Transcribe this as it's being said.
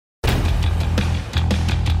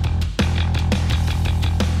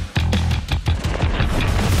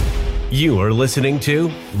You are listening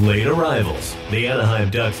to Late Arrivals, the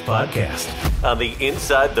Anaheim Ducks podcast on the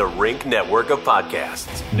Inside the Rink network of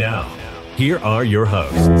podcasts. Now, here are your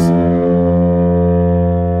hosts.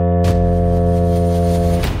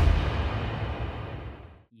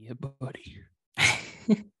 Yeah, buddy.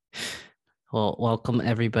 Well, welcome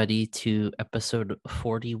everybody to episode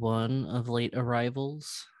 41 of Late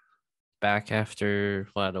Arrivals. Back after,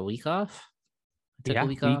 a week off? A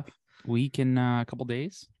week off? Week and a couple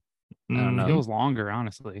days. I don't know. It feels longer,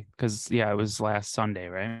 honestly, because, it was last Sunday,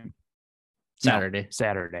 right? Saturday. No,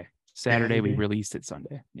 Saturday, we released it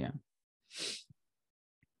Sunday. Yeah.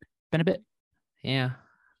 Been a bit. Yeah.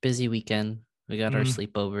 Busy weekend. We got our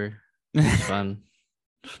sleepover. It was fun.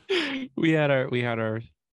 we had our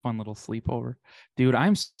fun little sleepover. Dude,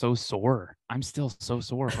 I'm so sore. I'm still so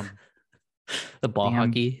sore from the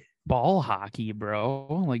ball hockey,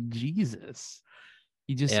 bro. Like, Jesus.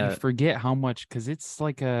 You forget how much, because it's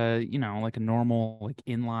like a normal like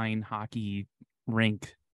inline hockey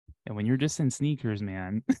rink, and when you're just in sneakers,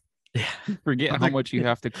 man, you forget how much you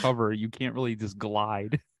have to cover. You can't really just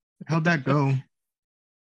glide. How'd that go?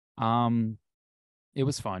 It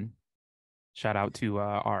was fun. Shout out to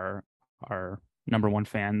our number one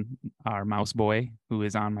fan, our mouse boy, who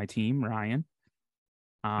is on my team, Ryan.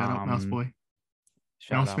 Shout out mouse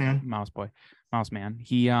boy. Mouse man.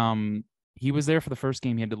 He was there for the first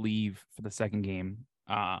game. He had to leave for the second game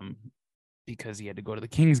because he had to go to the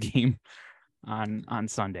Kings game on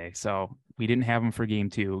Sunday. So we didn't have him for game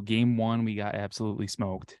 2. Game 1, we got absolutely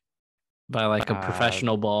smoked. By like a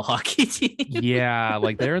professional ball hockey team. Yeah,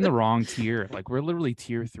 like they're in the wrong tier. Like we're literally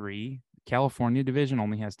tier 3. California division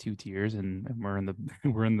only has 2 tiers, and we're in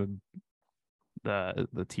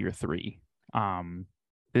the tier 3.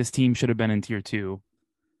 This team should have been in tier 2.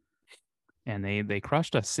 And they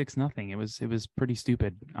crushed us 6-0. It was pretty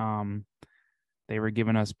stupid. They were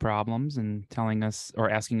giving us problems and telling us or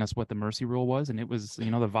asking us what the mercy rule was, and it was, the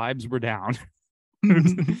vibes were down.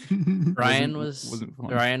 Ryan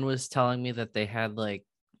was telling me that they had like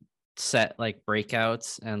set like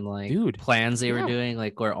breakouts and like plans they were doing,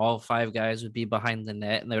 like where all 5 guys would be behind the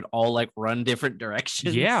net and they would all like run different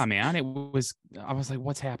directions. Yeah, man. I was like,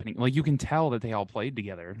 what's happening? Like, you can tell that they all played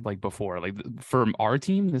together like before. Like, for our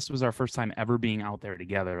team, this was our first time ever being out there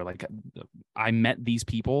together. Like, I met these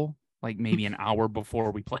people like maybe an hour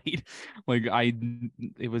before we played. Like,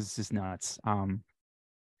 it was just nuts.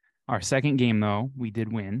 Our second game though, we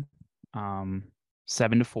did win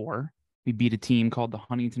 7-4. We beat a team called the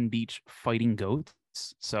Huntington Beach Fighting Goats.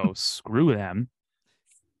 So screw them.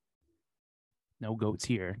 No goats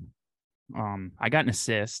here. I got an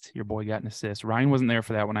assist. Your boy got an assist. Ryan wasn't there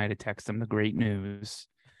for that one. I had to text him the great news.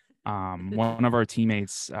 One of our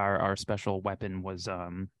teammates, our special weapon was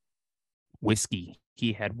whiskey.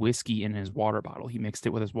 He had whiskey in his water bottle. He mixed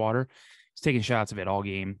it with his water. He's taking shots of it all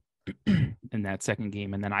game in that second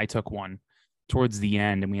game. And then I took one towards the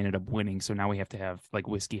end and we ended up winning. So now we have to have like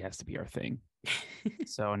whiskey has to be our thing.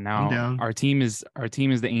 So now our team is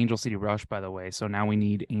the Angel City Rush, by the way. So now we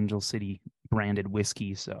need Angel City branded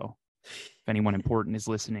whiskey. So if anyone important is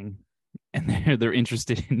listening and they're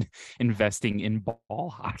interested in investing in ball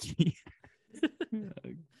hockey,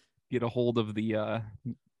 get a hold of the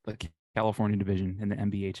California division in the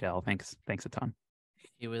NBHL. Thanks a ton.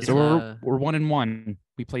 We're 1-1.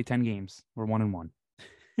 We play 10 games. We're 1-1.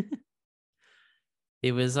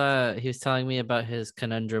 He was telling me about his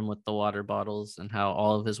conundrum with the water bottles and how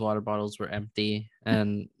all of his water bottles were empty.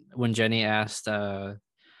 And when Jenny asked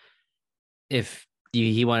if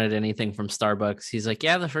he wanted anything from Starbucks, he's like,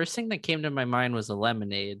 yeah, the first thing that came to my mind was a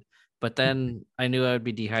lemonade. But then I knew I would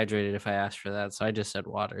be dehydrated if I asked for that. So I just said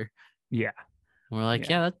water. Yeah. And we're like,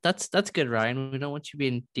 yeah, that's good, Ryan. We don't want you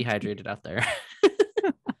being dehydrated out there.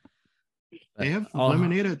 They have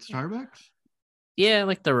lemonade at Starbucks? Yeah,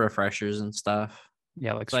 like the refreshers and stuff.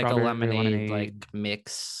 Yeah, like a lemonade like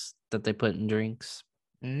mix that they put in drinks.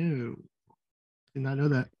 Ew. Did not know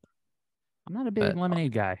that. I'm not a big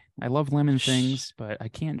lemonade guy. I love lemon things, but I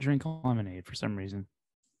can't drink lemonade for some reason.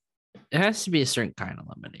 It has to be a certain kind of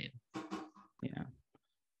lemonade. Yeah.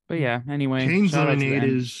 But yeah, anyway. Cane's lemonade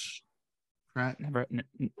is crap.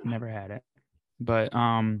 Never had it. But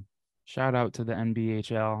shout out to the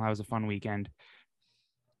NBHL. That was a fun weekend.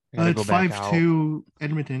 It's 5-2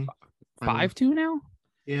 Edmonton. 5-2 now?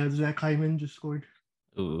 Yeah, Zach Hyman just scored.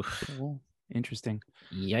 Ooh, cool. Interesting.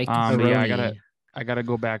 Yikes! Yeah, I gotta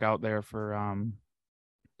go back out there for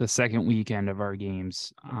the second weekend of our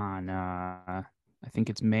games on I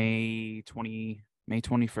think it's May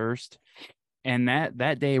 21st, and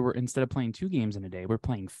that day we're instead of playing 2 games in a day, we're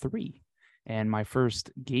playing 3. And my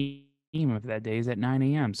first game of that day is at 9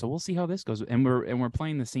 a.m. So we'll see how this goes. And we're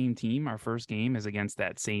playing the same team. Our first game is against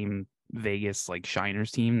that same Vegas like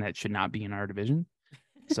Shiners team that should not be in our division.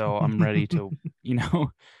 So I'm ready to,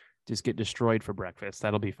 just get destroyed for breakfast.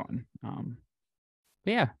 That'll be fun.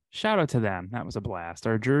 But yeah, shout out to them. That was a blast.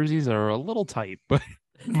 Our jerseys are a little tight, but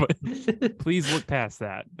please look past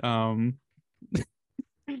that.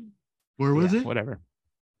 Where was it? Whatever.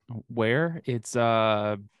 Where? It's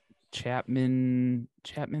Chapman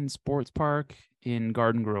Sports Park in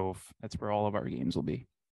Garden Grove. That's where all of our games will be.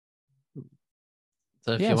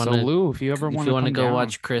 So if you want to, Lou, if you want to go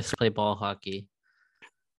watch Chris play ball hockey,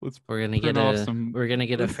 we're gonna get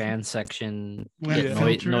a fan section,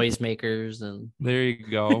 noisemakers, and there you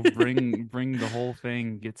go. Bring the whole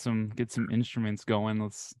thing. Get some instruments going.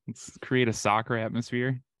 Let's create a soccer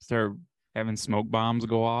atmosphere. Start having smoke bombs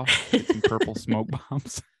go off. Get some purple smoke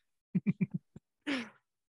bombs.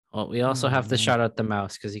 Well, we also have to shout out the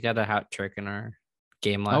mouse because he got a hat trick in our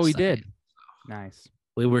game last night. Oh, he did. Nice.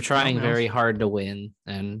 We were trying very hard to win,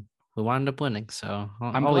 and we wound up winning. So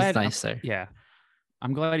I'm always nice there. Yeah,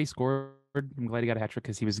 I'm glad he scored. I'm glad he got a hat trick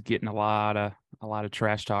because he was getting a lot of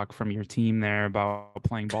trash talk from your team there about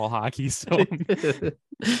playing ball hockey. So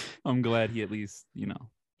I'm glad he at least he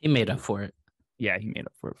made up for it. Yeah, he made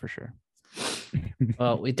up for it for sure.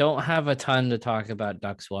 Well, we don't have a ton to talk about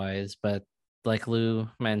Ducks wise, but like Lou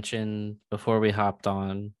mentioned before we hopped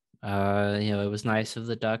on, it was nice of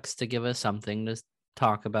the Ducks to give us something to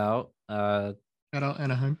talk about. Shout out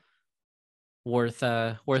Anaheim. Worth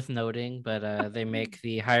noting, but they make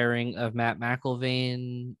the hiring of Matt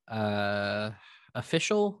McIlvaine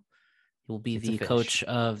official. He will be the coach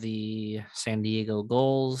of the San Diego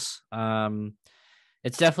Gulls.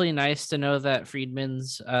 It's definitely nice to know that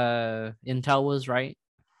Friedman's intel was right.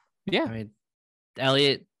 Yeah, I mean,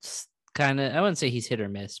 Elliott's kind of, I wouldn't say he's hit or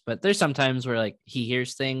miss, but there's sometimes where like he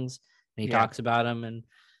hears things and he talks about them and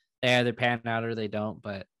they either pan out or they don't.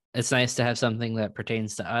 But it's nice to have something that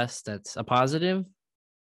pertains to us that's a positive.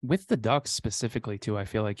 With the Ducks specifically too, I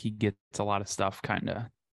feel like he gets a lot of stuff kind of,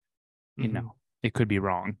 it could be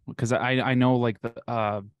wrong because I know like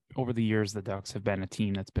the over the years the Ducks have been a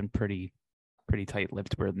team that's been pretty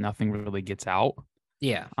tight-lipped where nothing really gets out.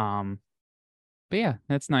 Yeah. But yeah,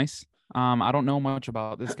 that's nice. I don't know much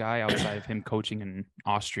about this guy outside of him coaching in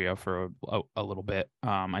Austria for a little bit.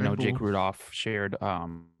 I know Jake Rudolph shared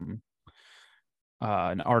an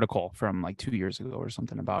article from like 2 years ago or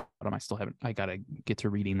something about him. I gotta get to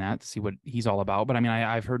reading that to see what he's all about. But I mean,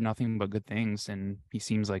 I've heard nothing but good things, and he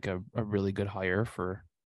seems like a really good hire for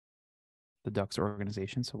the Ducks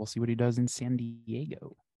organization. So we'll see what he does in San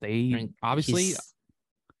Diego. Obviously he's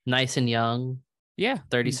nice and young. Yeah,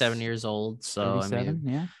 37 years old. So 37, I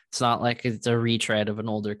mean, it's not like it's a retread of an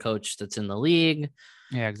older coach that's in the league.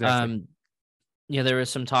 Yeah, exactly. There was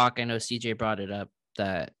some talk. I know CJ brought it up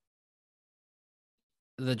that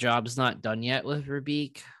the job's not done yet with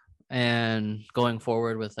Verbeek, and going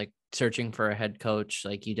forward with like searching for a head coach,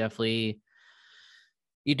 like you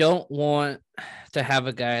don't want to have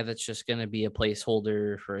a guy that's just going to be a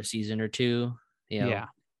placeholder for a season or two.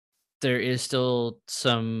 There is still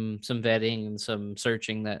some vetting and some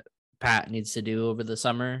searching that Pat needs to do over the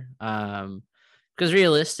summer. Because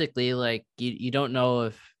realistically, like you don't know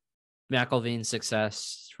if McIlvaine's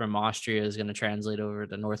success from Austria is going to translate over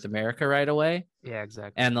to North America right away. Yeah,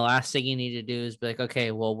 exactly. And the last thing you need to do is be like, okay,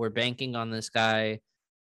 well, we're banking on this guy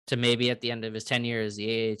to maybe at the end of his tenure as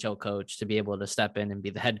the AHL coach to be able to step in and be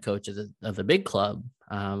the head coach of the big club.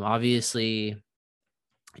 Obviously,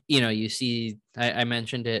 you see, I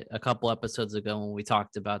mentioned it a couple episodes ago when we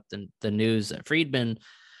talked about the news that Friedman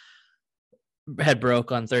had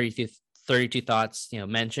broke on 32 Thoughts,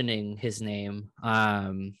 mentioning his name.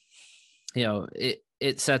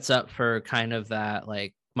 It sets up for kind of that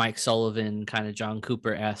like Mike Sullivan, kind of John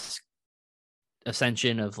Cooper-esque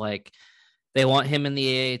ascension of like, they want him in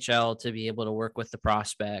the AHL to be able to work with the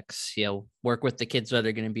prospects, work with the kids that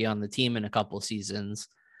are going to be on the team in a couple seasons.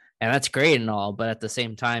 And that's great and all, but at the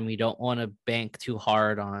same time, we don't want to bank too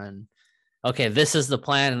hard on, okay, this is the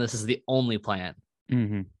plan and this is the only plan.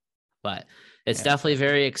 Mm-hmm. But it's definitely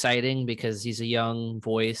very exciting because he's a young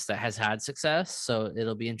voice that has had success. So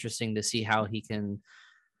it'll be interesting to see how he can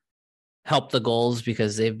help the Gulls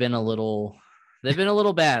because they've been a little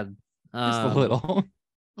bad. Just a little.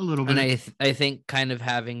 A little bit. And I think kind of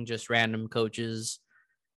having just random coaches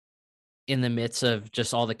in the midst of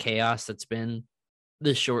just all the chaos that's been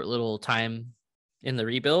this short little time in the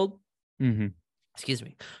rebuild. Mm-hmm. Excuse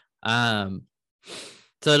me.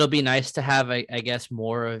 So it'll be nice to have, I guess,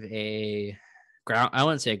 more of a I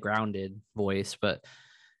wouldn't say a grounded voice, but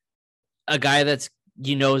a guy that's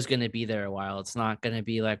is going to be there a while. It's not going to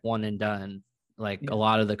be like one and done. Like a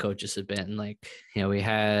lot of the coaches have been like, we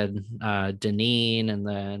had Deneen and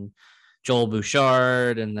then Joel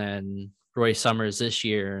Bouchard and then Roy Summers this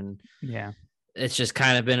year. And it's just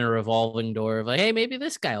kind of been a revolving door of like, hey, maybe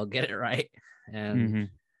this guy will get it right. And,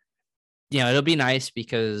 it'll be nice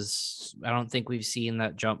because I don't think we've seen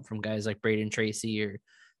that jump from guys like Braden Tracy or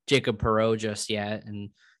Jacob Perreault just yet.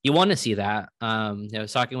 And you want to see that. I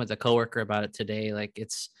was talking with a coworker about it today. Like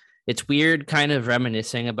it's weird kind of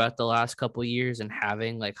reminiscing about the last couple of years and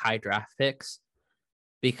having like high draft picks,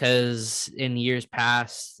 because in years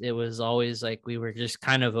past, it was always like we were just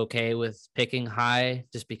kind of okay with picking high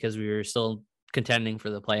just because we were still contending for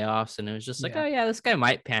the playoffs. And it was just like, oh yeah, this guy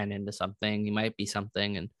might pan into something. He might be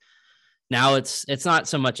something. And now it's not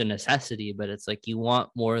so much a necessity, but it's like you want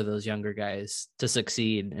more of those younger guys to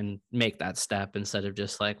succeed and make that step instead of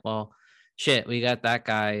just like, well, shit, we got that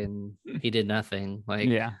guy and he did nothing. Like,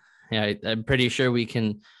 I'm pretty sure we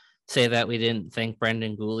can say that we didn't think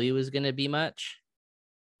Brendan Gooley was going to be much.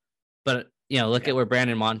 But, look at where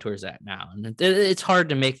Brandon Montour's at now. And it's hard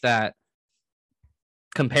to make that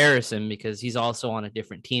comparison because he's also on a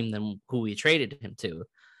different team than who we traded him to.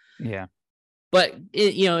 Yeah. But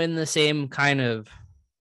in the same kind of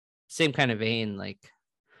vein, like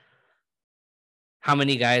how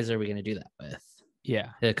many guys are we going to do that with?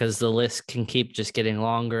 Yeah, because the list can keep just getting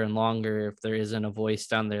longer and longer if there isn't a voice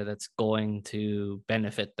down there that's going to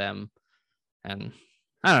benefit them. And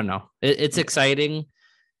I don't know. It's exciting.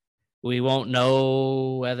 We won't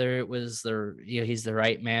know whether it was he's the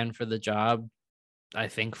right man for the job, I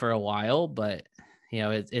think, for a while, but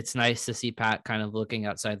it's nice to see Pat kind of looking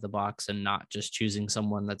outside the box and not just choosing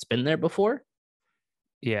someone that's been there before.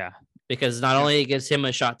 Yeah. Because not only it gives him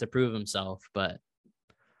a shot to prove himself, but at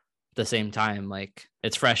the same time, like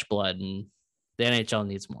it's fresh blood and the NHL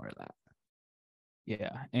needs more of that.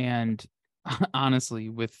 Yeah. And honestly,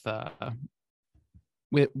 with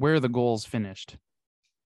where the goals finished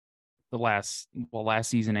the last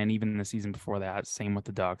season and even the season before that, same with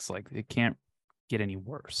the Ducks, like it can't get any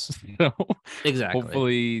worse. So exactly.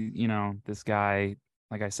 Hopefully, this guy,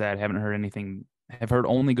 like I said, have heard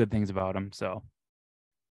only good things about him. So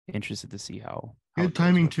interested to see how good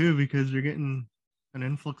timing too, because they're getting an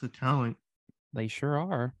influx of talent. They sure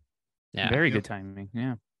are. Yeah. Very good timing.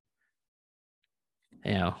 Yeah.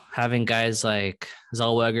 Having guys like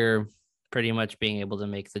Zellweger pretty much being able to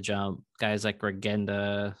make the jump, guys like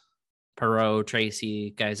Regenda, Perreault,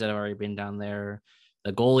 Tracy, guys that have already been down there,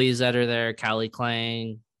 the goalies that are there, Callie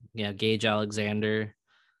Klang, Gage Alexander.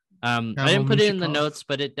 I didn't put it in the notes,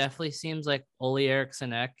 but it definitely seems like Ole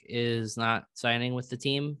Eriksson Ek is not signing with the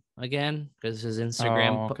team again because his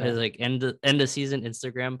Instagram, his like end of season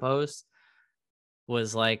Instagram post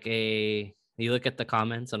was like you look at the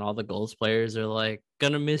comments and all the Goals players are like,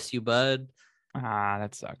 gonna miss you, bud.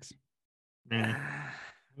 That sucks. Man.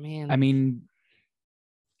 I mean,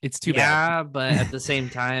 it's too bad. Yeah, but at the same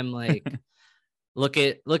time, like, look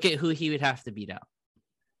at who he would have to beat out.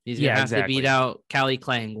 He's gonna have to beat out Callie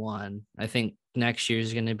Klang one. I think next year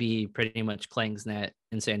is gonna be pretty much Klang's net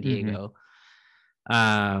in San Diego. He's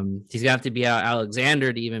gonna have to beat out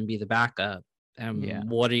Alexander to even be the backup.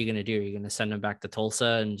 What are you gonna do? Are you gonna send him back to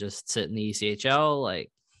Tulsa and just sit in the ECHL?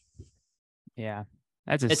 Like, yeah,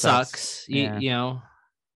 that just sucks.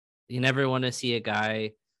 You never want to see a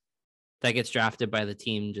guy that gets drafted by the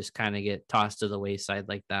team just kind of get tossed to the wayside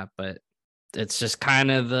like that. But it's just kind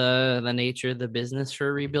of the nature of the business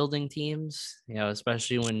for rebuilding teams,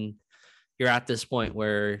 especially when you're at this point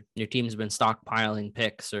where your team's been stockpiling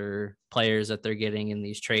picks or players that they're getting in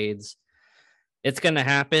these trades. It's going to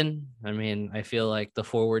happen. I mean, I feel like the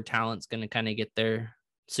forward talent's going to kind of get there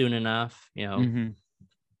soon enough,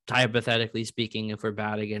 hypothetically speaking, if we're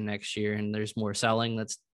bad again next year and there's more selling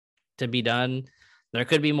that's to be done, there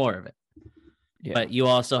could be more of it. Yeah. But you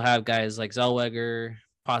also have guys like Zellweger,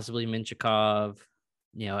 possibly Minchikov,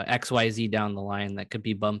 XYZ down the line that could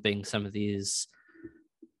be bumping some of these,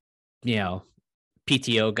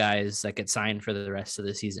 PTO guys that get signed for the rest of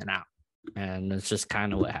the season out. And it's just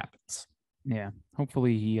kind of what happens. Yeah.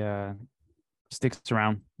 Hopefully he sticks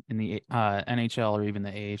around in the NHL or even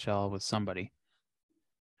the AHL with somebody.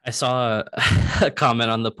 I saw a comment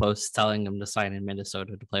on the post telling him to sign in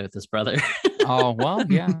Minnesota to play with his brother. Oh, well,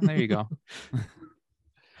 yeah, there you go.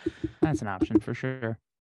 That's an option for sure.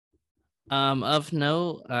 Of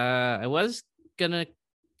note, I was gonna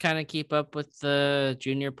kind of keep up with the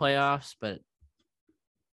junior playoffs, but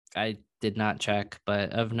I did not check.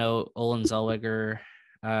 But of note, Olin Zellweger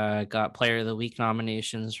got Player of the Week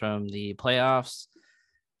nominations from the playoffs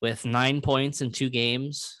with 9 points in 2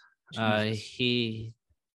 games. He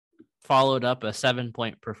followed up a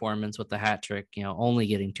 7-point performance with the hat trick, only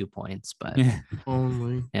getting 2 points, but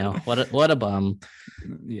only, what a bum.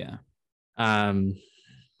 Yeah. I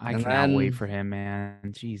cannot wait for him,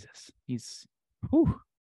 man. Jesus. He's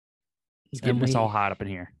getting us all hot up in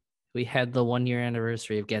here. We had the 1-year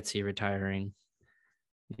anniversary of Getsy retiring.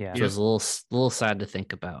 Yeah. Which was a little sad to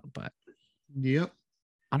think about, but yep.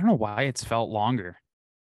 I don't know why it's felt longer.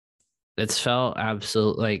 It's felt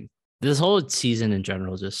absolutely like this whole season in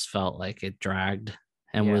general just felt like it dragged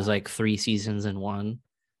and was like 3 seasons in one.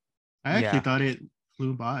 I actually thought it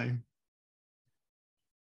flew by.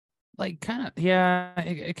 Like kind of,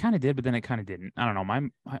 it kind of did, but then it kind of didn't. I don't know.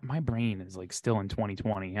 My brain is like still in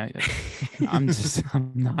 2020. I'm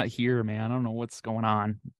not here, man. I don't know what's going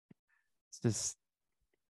on. It's just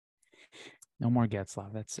no more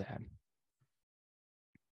Getzlaff. That's sad.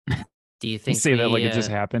 Do you think say that like it just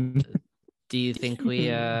happened? Do you think we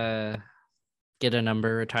get a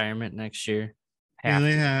number retirement next year? They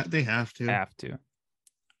have to. Have to.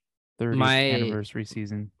 30th anniversary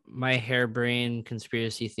season. My harebrained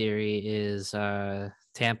conspiracy theory is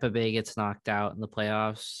Tampa Bay gets knocked out in the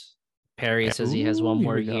playoffs. Perry says he has one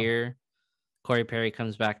more year. Corey Perry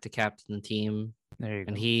comes back to captain the team. There you go.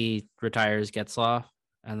 And he retires Getzlaff.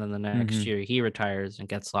 And then the next year he retires and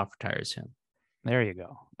Getzlaff retires him. There you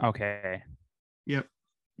go. Okay. Yep.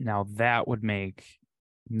 Now that would make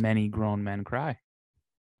many grown men cry.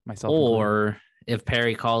 Myself or included. If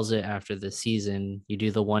Perry calls it after the season, you do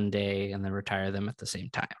the 1 day and then retire them at the same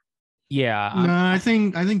time. Yeah. No, I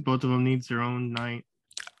think both of them needs their own night.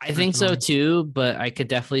 I think so too, but I could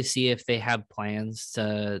definitely see if they have plans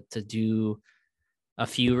to do a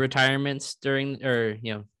few retirements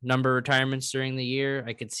number retirements during the year.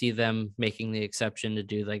 I could see them making the exception to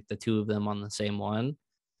do like the 2 of them on the same one.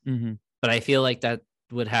 Mm-hmm. But I feel like that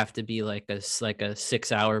would have to be like a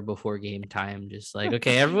 6 hour before game time. Just like,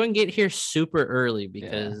 okay, everyone get here super early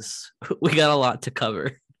because we got a lot to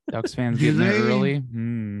cover. Ducks fans getting there early.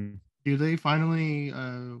 Do they finally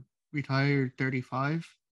retire 35?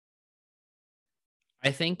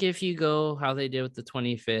 I think if you go how they did with the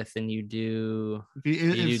 25th and you do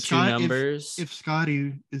 2 numbers. If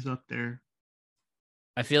Scotty is up there.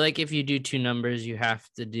 I feel like if you do 2 numbers, you have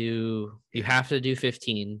to do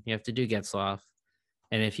 15. You have to do Getzlaff.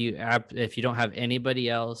 And if you don't have anybody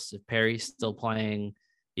else, if Perry's still playing,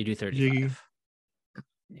 you do 35.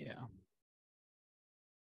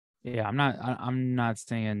 Yeah, I'm not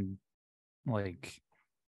saying like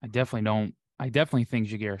I definitely think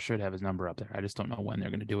Jaguar should have his number up there. I just don't know when they're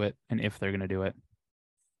going to do it and if they're going to do it.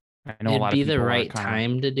 I know it'd be the right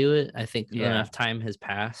time to do it. I think enough time has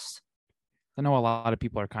passed. I know a lot of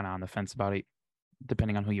people are kind of on the fence about it,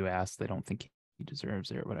 depending on who you ask. They don't think he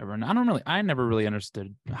deserves it or whatever. And I never really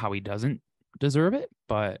understood how he doesn't deserve it,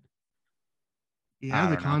 but the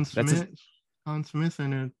Conn Smith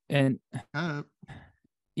and and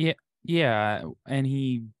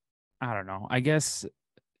he, I don't know. I guess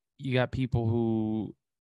you got people who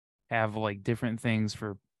have like different things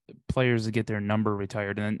for players to get their number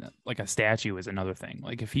retired, and then like a statue is another thing.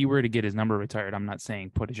 Like if he were to get his number retired, I'm not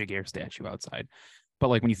saying put a Jaguar statue outside, but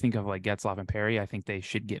like when you think of like Getzlaff and Perry, I think they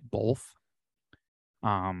should get both.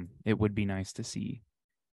 It would be nice to see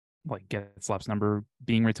like Getzlaff's number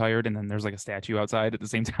being retired, and then there's like a statue outside at the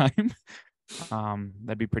same time.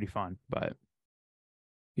 That'd be pretty fun, but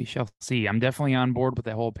we shall see. I'm definitely on board with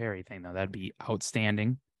the whole Perry thing, though. That'd be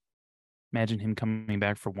outstanding. Imagine him coming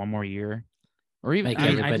back for one more year, or even make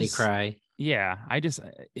everybody cry. Yeah, I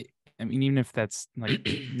mean, even if that's like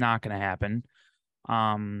not going to happen,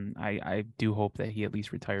 I do hope that he at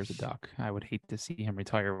least retires a Duck. I would hate to see him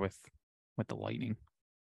retire with the Lightning.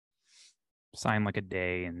 Sign like a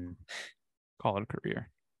day and call it a career.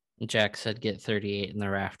 Jack said, "Get 38 in the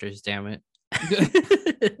rafters, damn it."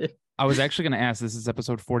 I was actually going to ask. This is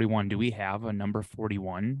episode 41. Do we have a number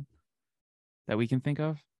 41 that we can think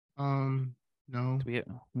of? No. Do we have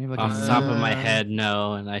like off the top of my head,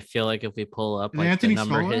 no. And I feel like if we pull up like the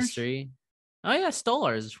number history, oh yeah,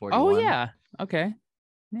 Stolars is 41. Oh yeah, okay,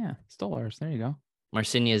 yeah, Stolars. There you go.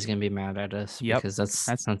 Marcinia is gonna be mad at us because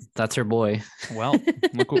that's her boy. Well,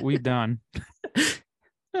 look what we've done.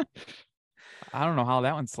 I don't know how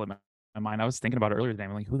that one slipped my mind. I was thinking about it earlier today.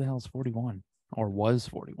 I'm like, who the hell is 41 or was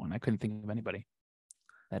 41? I couldn't think of anybody.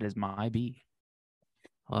 That is my B.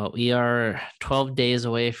 Well, we are 12 days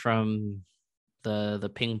away from the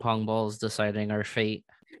ping pong balls deciding our fate.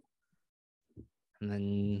 And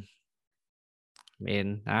then, I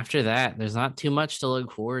mean, after that, there's not too much to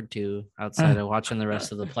look forward to outside of watching the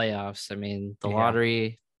rest of the playoffs. I mean, the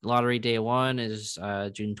lottery day 1 is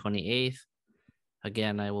June 28th.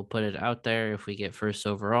 Again, I will put it out there. If we get first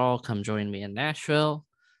overall, come join me in Nashville.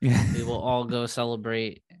 We will all go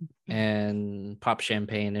celebrate and pop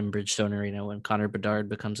champagne in Bridgestone Arena when Connor Bedard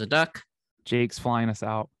becomes a Duck. Jake's flying us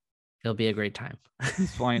out. It'll be a great time.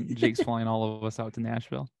 Jake's flying all of us out to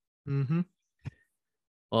Nashville. Mm-hmm.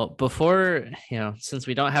 Well, before, since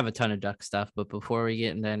we don't have a ton of Duck stuff, but before we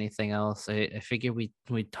get into anything else, I figure we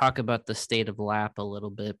talk about the state of LAP a little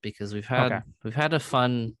bit, because we've had a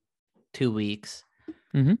fun 2 weeks.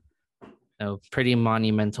 Mm-hmm. Pretty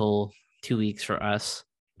monumental 2 weeks for us.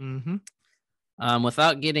 Mm-hmm.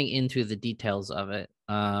 Without getting into the details of it,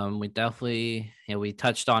 we definitely, we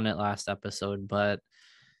touched on it last episode, but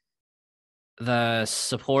the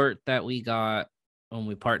support that we got when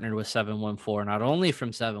we partnered with 714, not only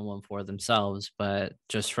from 714 themselves, but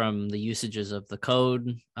just from the usages of the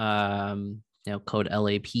code, code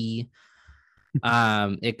LAP, it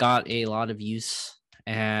got a lot of use,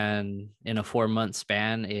 and in a 4-month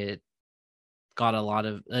span, it got a lot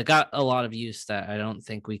of use that I don't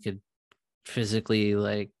think we could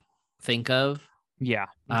physically think of. Yeah.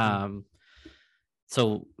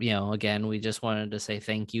 So again, we just wanted to say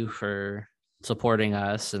thank you for supporting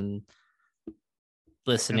us and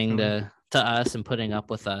listening to us and putting up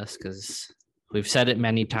with us, because we've said it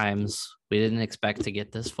many times, we didn't expect to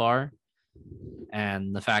get this far,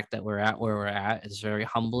 and the fact that we're at where we're at is very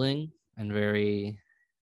humbling and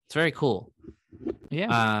it's very cool.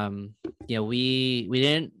 Yeah. We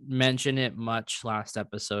didn't mention it much last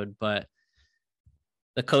episode, but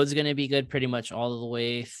the code's going to be good pretty much all the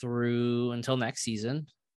way through until next season.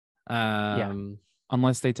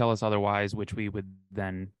 Unless they tell us otherwise, which we would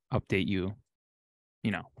then update you.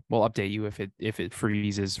 We'll update you if it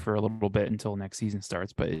freezes for a little bit until next season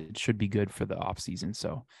starts, but it should be good for the off season.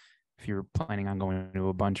 So if you're planning on going to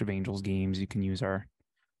a bunch of Angels games, you can use our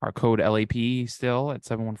code LAP still at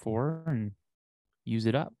 714 and use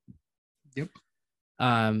it up. Yep.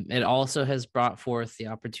 It also has brought forth the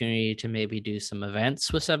opportunity to maybe do some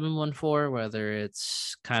events with 714, whether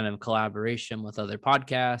it's kind of collaboration with other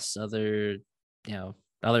podcasts,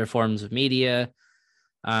 other forms of media.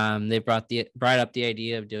 They brought up the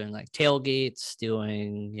idea of doing like tailgates,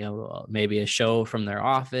 doing maybe a show from their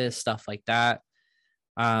office, stuff like that.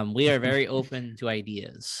 We are very open to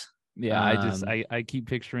ideas. Yeah, I keep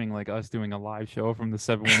picturing like us doing a live show from the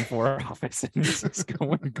 714 office, and it's just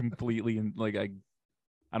going completely, and like I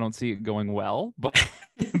don't see it going well, but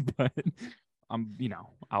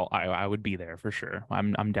I would be there for sure.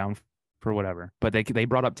 I'm down for whatever. But they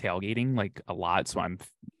brought up tailgating like a lot, so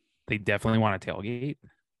they definitely want to tailgate,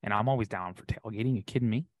 and I'm always down for tailgating. You kidding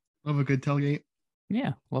me? Love a good tailgate.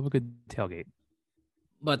 Yeah, love a good tailgate.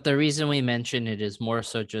 But the reason we mention it is more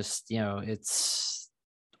so just it's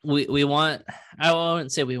we want, I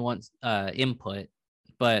won't say we want input,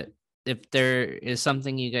 but if there is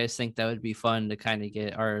something you guys think that would be fun to kind of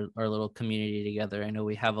get our little community together. I know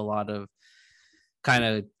we have a lot of kind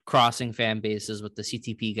of crossing fan bases with the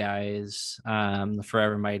CTP guys, the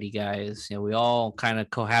Forever Mighty guys. We all kind of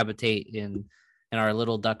cohabitate in our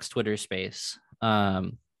little Ducks Twitter space. But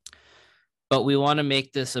we want to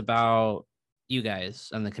make this about you guys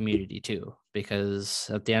and the community too, because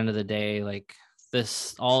at the end of the day, like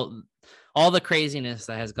this, all the craziness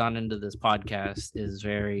that has gone into this podcast is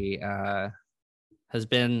has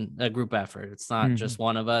been a group effort. It's not just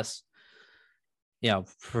one of us.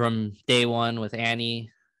 From day one with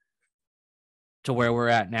Annie to where we're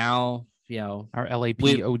at now, our LAP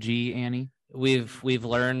OG Annie, we've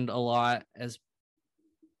learned a lot as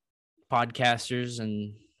podcasters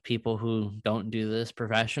and people who don't do this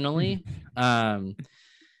professionally. Again,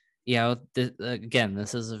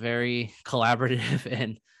 this is a very collaborative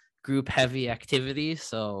and group heavy activity,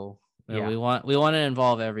 so we want to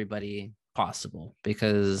involve everybody possible,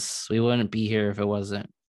 because we wouldn't be here if it wasn't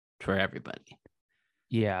for everybody.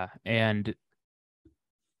 Yeah, and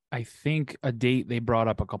I think a date they brought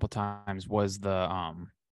up a couple times was the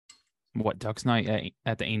Ducks night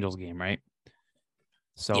at the Angels game, right?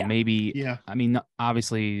 So maybe, I mean,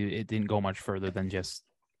 obviously it didn't go much further than just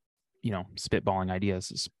spitballing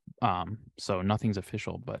ideas. So nothing's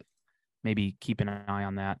official, but maybe keep an eye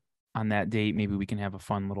on that date. Maybe we can have a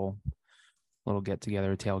fun little get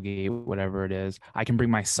together, tailgate, whatever it is. I can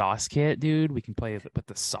bring my sauce kit, dude. We can play with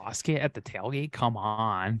the sauce kit at the tailgate. Come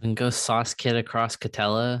on, and go sauce kit across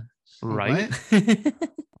Catella, right?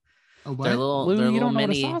 What? They're little you don't know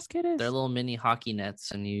mini, what a sauce kit is? They're little mini hockey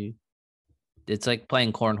nets, and it's like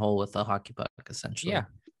playing cornhole with a hockey puck, essentially. Yeah.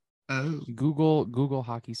 Oh. Google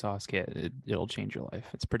hockey sauce kit. It'll change your life.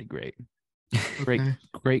 It's pretty great. Okay.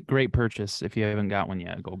 Great purchase. If you haven't got one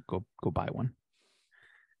yet, go buy one.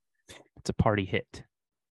 It's a party hit.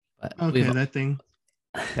 But okay, that thing.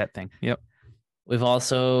 Yep. We've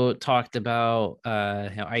also talked about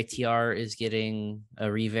how ITR is getting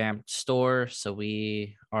a revamped store. So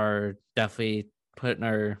we are definitely putting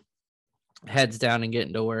our heads down and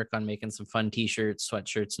getting to work on making some fun t-shirts,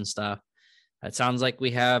 sweatshirts, and stuff. It sounds like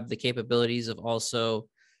we have the capabilities of also,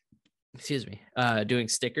 doing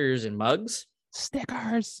stickers and mugs.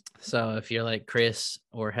 Stickers. So if you're like Chris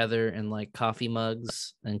or Heather and like coffee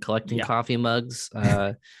mugs and collecting coffee mugs,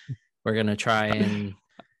 we're gonna try and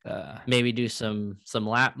maybe do some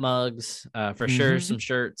lap mugs, for sure, some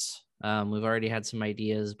shirts. We've already had some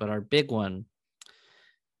ideas, but our big one,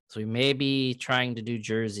 so we may be trying to do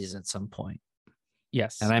jerseys at some point.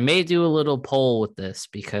 Yes. And I may do a little poll with this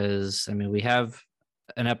because I mean we have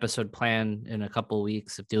an episode planned in a couple of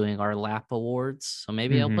weeks of doing our lap awards. So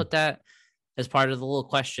maybe I'll put that as part of the little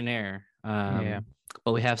questionnaire.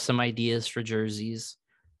 But we have some ideas for jerseys.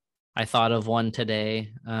 I thought of one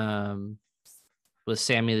today. With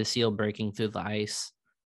Sammy the Seal breaking through the ice.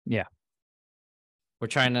 Yeah. We're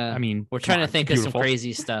trying to think of some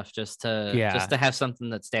crazy stuff just to have something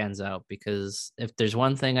that stands out, because if there's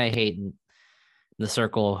one thing I hate in the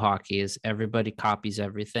circle of hockey is everybody copies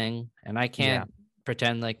everything, and I can't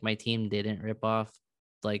pretend like my team didn't rip off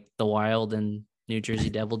like the Wild and New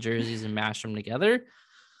Jersey Devil jerseys and mash them together.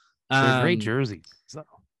 They're great jerseys. So.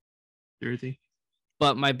 Jersey.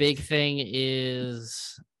 But my big thing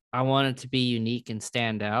is I want it to be unique and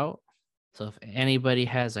stand out. So if anybody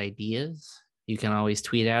has ideas, you can always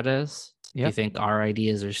tweet at us. If you think our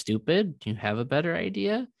ideas are stupid, you have a better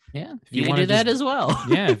idea. Yeah. If you can do that as well.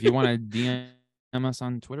 If you want to DM us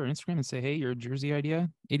on Twitter, Instagram, and say, hey, your jersey idea,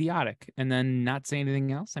 idiotic, and then not say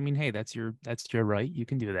anything else. I mean, hey, that's your right. You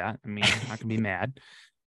can do that. I mean, I'm not gonna be mad.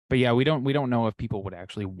 But yeah, we don't know if people would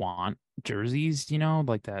actually want jerseys,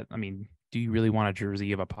 like that. I mean, do you really want a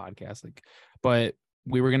jersey of a podcast? But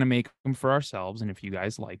we were gonna make them for ourselves, and if you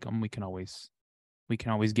guys like them, we can always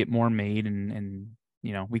get more made, and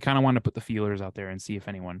we kind of want to put the feelers out there and see if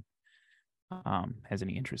anyone has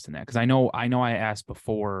any interest in that, because I know I asked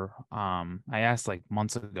before. I asked like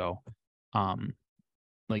months ago,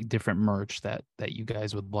 like different merch that you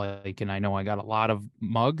guys would like, and I know I got a lot of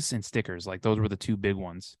mugs and stickers. Like those were the two big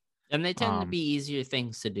ones, and they tend to be easier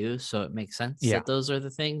things to do, so it makes sense that those are the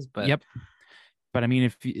things. But But I mean,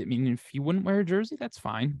 if you wouldn't wear a jersey, that's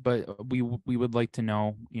fine. But we would like to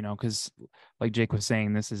know, because like Jake was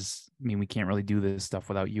saying, we can't really do this stuff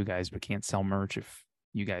without you guys. We can't sell merch if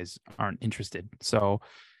you guys aren't interested. So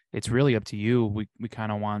it's really up to you. We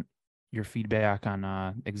kind of want your feedback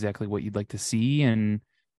on exactly what you'd like to see. And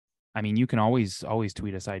I mean, you can always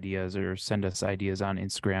tweet us ideas or send us ideas on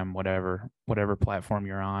Instagram, whatever platform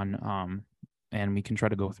you're on. And we can try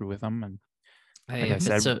to go through with them. And hey,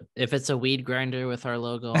 if it's a weed grinder with our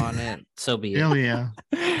logo on it, so be it. Hell yeah.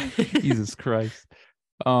 Jesus Christ.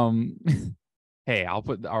 Hey, I'll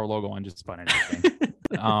put our logo on just about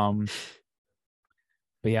anything.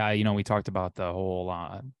 But yeah, we talked about the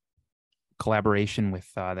whole collaboration with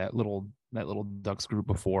that little Ducks group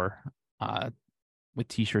before, with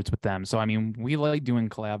t-shirts with them. So I mean, we like doing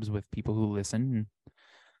collabs with people who listen.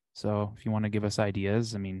 So if you want to give us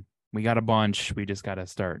ideas, I mean, we got a bunch. We just got to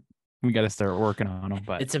start. We got to start working on them.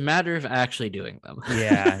 But it's a matter of actually doing them.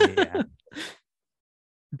 Yeah.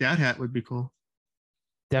 Dad hat would be cool.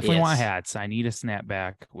 Definitely want hats. I need a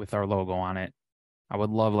snapback with our logo on it. I would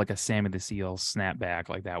love like a Sammy the Seal snapback,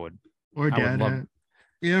 like that would. Or dad hat.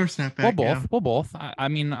 Yeah, or snapback. Well, both. I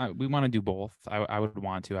mean, we want to do both. I would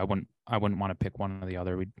want to. I wouldn't want to pick one or the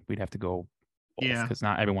other. We'd have to go both, because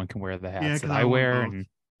not everyone can wear the hats that I wear. And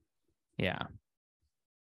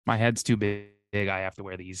my head's too big. I have to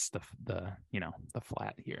wear these the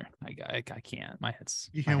flat here. I can't. My head's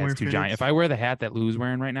too giant. If I wear the hat that Lou's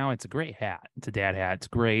wearing right now, it's a great hat. It's a dad hat. It's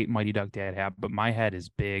great, Mighty Duck dad hat. But my head is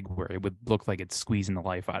big, where it would look like it's squeezing the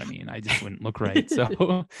life out of me, and I just wouldn't look right.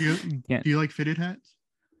 So do you like fitted hats?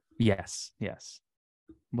 Yes.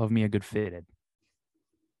 Love me a good fitted.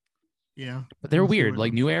 Yeah, but they're weird.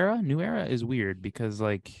 Like New Era is weird because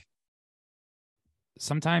like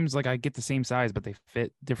sometimes like I get the same size, but they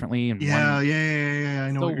fit differently. And yeah.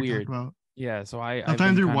 I know so what you're weird. talking about. Yeah, so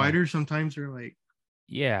sometimes they're wider, sometimes they're like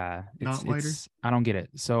not wider. I don't get it.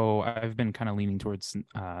 So I've been kind of leaning towards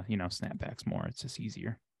snapbacks more. It's just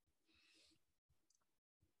easier.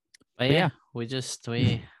 But yeah, we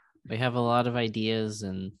have a lot of ideas,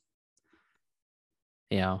 and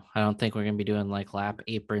I don't think we're gonna be doing like lap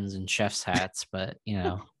aprons and chef's hats, but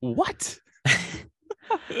what?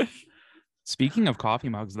 Speaking of coffee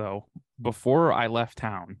mugs, though, before I left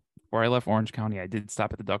Orange County, I did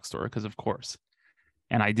stop at the Duck store because, of course,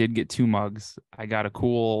 and I did get 2 mugs. I got a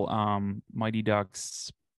cool Mighty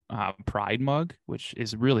Ducks Pride mug, which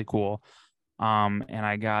is really cool. And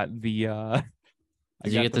I got the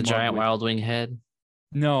Did you get the giant Wild Wing head?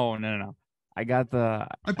 No. I got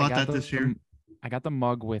that this year. I got the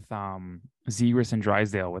mug with Zegras and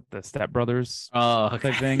Drysdale with the Step Brothers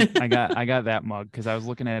type thing. I got that mug because I was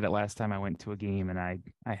looking at it last time I went to a game and I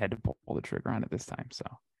had to pull the trigger on it this time. So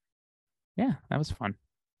yeah, that was fun.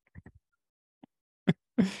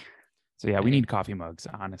 So yeah, we need coffee mugs,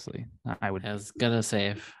 honestly. I was gonna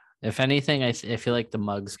say if anything, I feel like the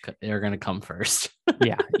mugs are gonna come first.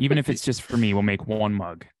 Yeah, even if it's just for me, we'll make one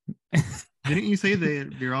mug. Didn't you say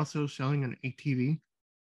they're also selling an ATV?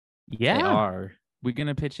 Yeah, they are. We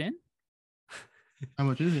gonna pitch in? How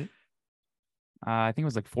much is it? I think it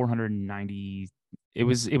was like 490. It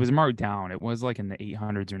was marked down. It was like in the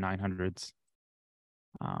 800s or 900s.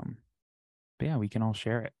 But yeah, we can all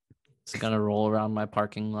share it. It's gonna roll around my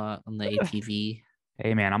parking lot on the ATV.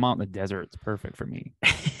 Hey man, I'm out in the desert. It's perfect for me.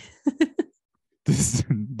 Just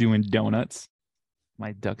doing donuts.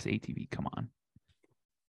 My Ducks ATV. Come on.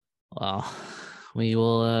 Well, we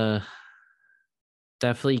will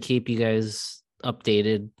definitely keep you guys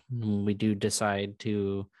updated when we do decide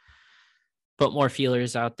to put more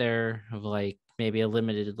feelers out there of like maybe a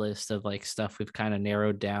limited list of like stuff we've kind of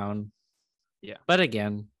narrowed down. Yeah. But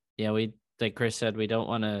again, yeah, we like Chris said, we don't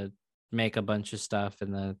want to make a bunch of stuff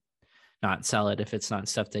and then not sell it if it's not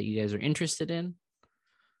stuff that you guys are interested in.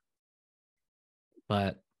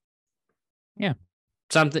 But yeah,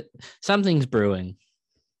 something's brewing.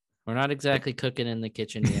 We're not exactly cooking in the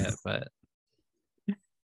kitchen yet, but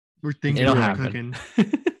we're thinking about cooking.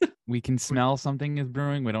 We can smell something is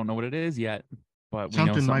brewing. We don't know what it is yet, but we know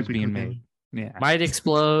something's something's being cooking. Made. Yeah, might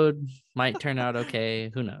explode, might turn out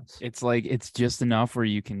okay. Who knows? It's like it's just enough where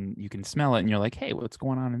you can smell it, and you're like, hey, what's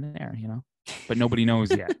going on in there? You know, but nobody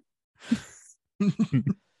knows yet.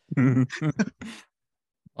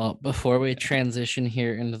 Well, before we transition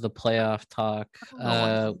here into the playoff talk,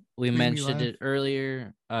 we mentioned it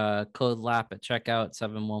earlier. Code LAP at checkout,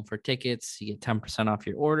 714 tickets. You get 10% off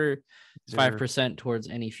your order, 5% towards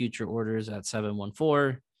any future orders at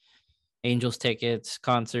 714. Angels tickets,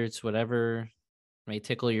 concerts, whatever may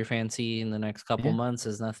tickle your fancy in the next couple months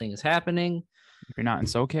as nothing is happening. If you're not in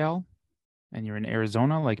SoCal and you're in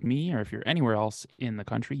Arizona like me, or if you're anywhere else in the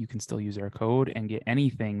country, you can still use our code and get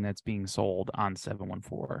anything that's being sold on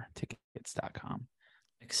 714tickets.com.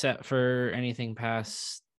 Except for anything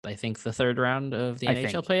past, I think, the third round of the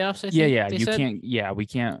NHL playoffs. We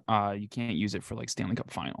can't. You can't use it for like Stanley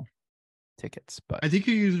Cup final tickets, but I think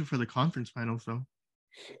you use it for the conference finals, though.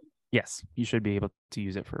 Yes, you should be able to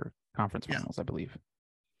use it for conference finals, I believe.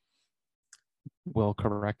 We'll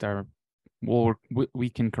correct our. We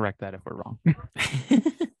can correct that if we're wrong.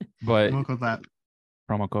 But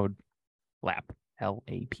promo code LAP, LAP.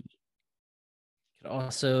 You could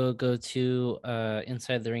also go to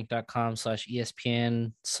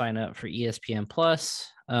insidetherink.com/ESPN, sign up for ESPN Plus.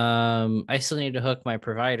 I still need to hook my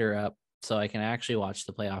provider up so I can actually watch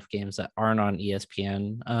the playoff games that aren't on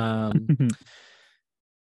ESPN.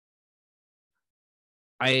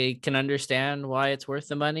 I can understand why it's worth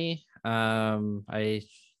the money. I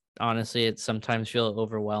honestly, it sometimes feel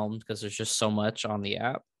overwhelmed because there's just so much on the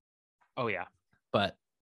app. Oh yeah. But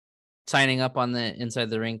signing up on the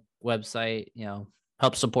Inside the Rink website,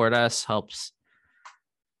 helps support us, helps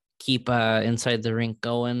keep Inside the Rink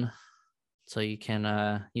going. So you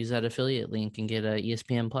can use that affiliate link and get a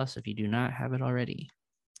ESPN Plus if you do not have it already.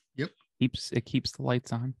 Yep. It keeps the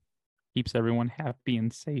lights on. Keeps everyone happy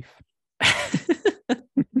and safe.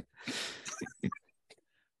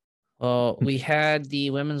 Well, we had the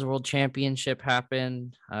Women's World Championship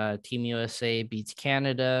happen. Team USA beats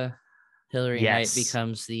Canada. Hillary Knight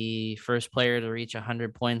becomes the first player to reach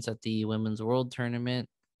 100 points at the Women's World Tournament.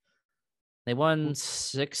 They won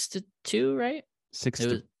 6-2, right?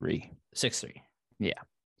 6-3. 6-3. Yeah.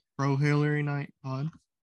 Pro Hillary Knight pod.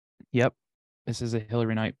 Yep. This is a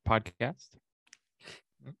Hillary Knight podcast.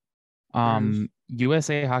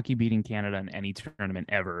 USA hockey beating Canada in any tournament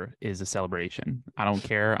ever is a celebration. I don't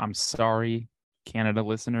care. I'm sorry, Canada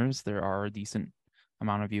listeners. There are a decent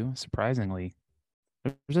amount of you. Surprisingly,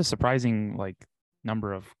 there's a surprising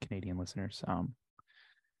number of Canadian listeners.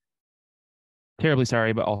 Terribly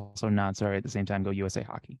sorry, but also not sorry at the same time. Go USA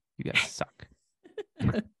hockey. You guys suck.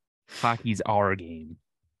 Hockey's our game.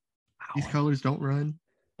 These colors don't run.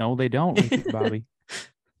 No, they don't, Bobby.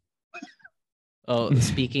 Oh,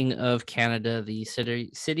 speaking of Canada, the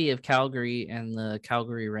city of Calgary and the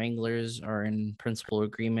Calgary Wranglers are in principal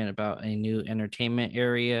agreement about a new entertainment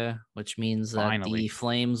area, which means that the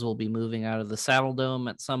Flames will be moving out of the Saddle Dome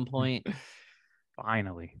at some point.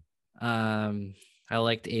 Finally. I I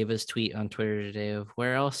liked Ava's tweet on Twitter today of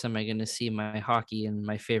where else am I going to see my hockey in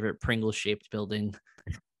my favorite Pringle-shaped building?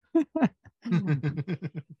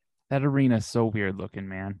 That arena is so weird looking,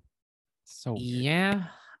 man. So weird. Yeah,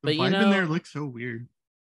 but you vibe know, in there looks so weird.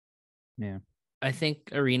 Yeah. I think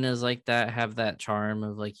arenas like that have that charm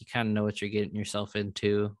of like you kind of know what you're getting yourself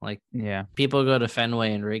into. Like, Yeah, people go to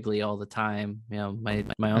Fenway and Wrigley all the time. You know, my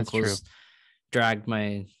that's true. uncles dragged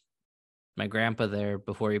my grandpa there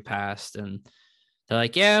before he passed, and they're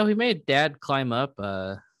like, "Yeah, we made Dad climb up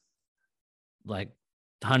like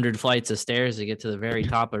 100 flights of stairs to get to the very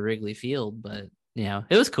top of Wrigley Field, but you know,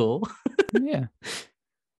 it was cool." Yeah.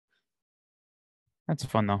 That's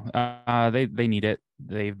fun though. They need it.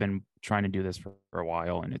 They've been trying to do this for a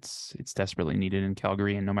while, and it's desperately needed in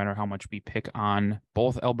Calgary. And no matter how much we pick on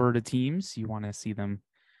both Alberta teams, you want to see them,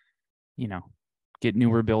 you know, get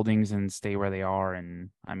newer buildings and stay where they are. And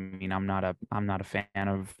I mean, I'm not a fan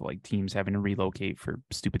of like teams having to relocate for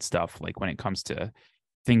stupid stuff. Like when it comes to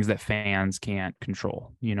things that fans can't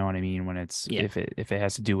control, you know what I mean? When it's if it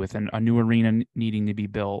has to do with a new arena needing to be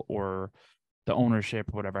built or the ownership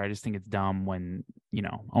or whatever. I just think it's dumb when, you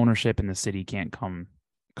know, ownership in the city can't come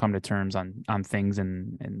to terms on things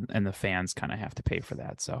and the fans kind of have to pay for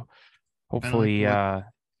that. So hopefully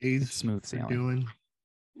A's smooth sailing. Doing.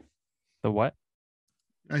 The what?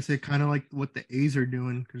 I say kind of like what the A's are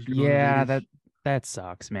doing. Yeah, that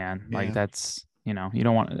sucks, man. Yeah. Like that's, you know, you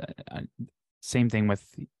don't want same thing with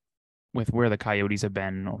where the Coyotes have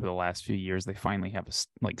been over the last few years. They finally have a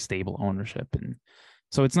stable ownership, and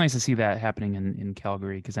so it's nice to see that happening in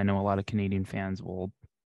Calgary, because I know a lot of Canadian fans will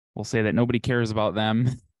say that nobody cares about them.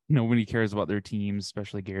 Nobody cares about their teams,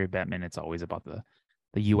 especially Gary Bettman. It's always about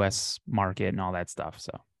the U.S. market and all that stuff.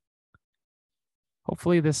 So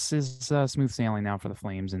hopefully this is smooth sailing now for the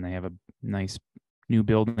Flames, and they have a nice new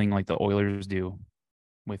building like the Oilers do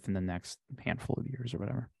within the next handful of years or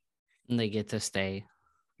whatever. And they get to stay.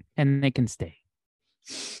 And they can stay.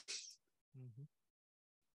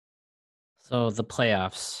 So the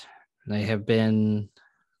playoffs, they have been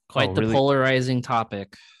quite the polarizing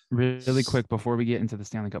topic. Really quick before we get into the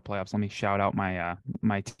Stanley Cup playoffs, let me shout out my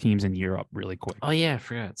my teams in Europe really quick. Oh yeah, I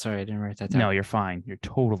forgot. Sorry, I didn't write that down. No, you're fine. You're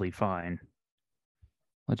totally fine.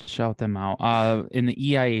 Let's shout them out. In the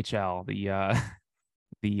EIHL,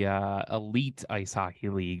 the Elite Ice Hockey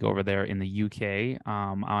League over there in the UK.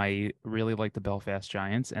 I really like the Belfast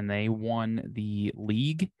Giants, and they won the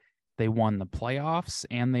league. They won the playoffs,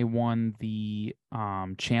 and they won the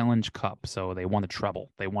Challenge Cup. So they won the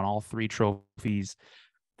treble. They won all 3 trophies.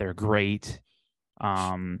 They're great. They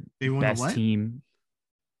won best the what? team.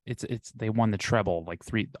 They won the treble, like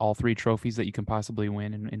all 3 trophies that you can possibly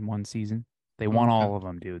win in one season. They won all of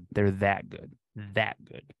them, dude. They're that good. That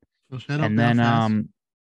good. So shout out and Belfast. Then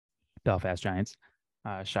Belfast Giants.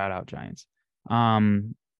 Shout out Giants.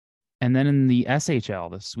 And then in the SHL,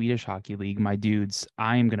 the Swedish Hockey League, my dudes,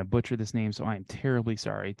 I am going to butcher this name, so I am terribly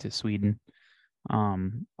sorry to Sweden.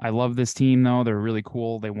 I love this team, though. They're really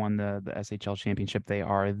cool. They won the SHL championship. They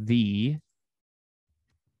are the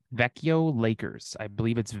Vecchio Lakers. I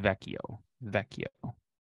believe it's Vecchio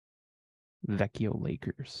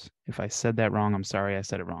Lakers. If I said that wrong, I'm sorry. I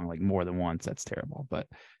said it wrong like more than once. That's terrible, but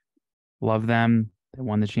love them. They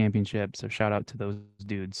won the championship, so shout out to those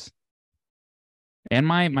dudes. And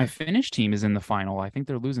my Finnish team is in the final. I think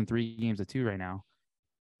they're losing 3-2 right now.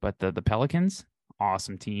 But the Pelicans,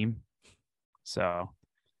 awesome team. So,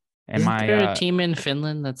 and Isn't there a team in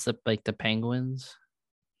Finland that's like the Penguins?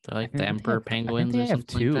 They're like the Emperor Penguins or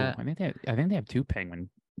something like that. I think they have 2 penguin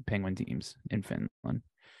teams in Finland.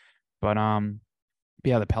 But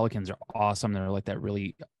yeah, the Pelicans are awesome. They're like that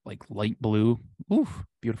really like light blue. Oof,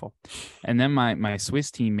 beautiful. And then my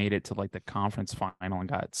Swiss team made it to like the conference final and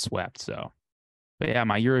got swept. So, but yeah,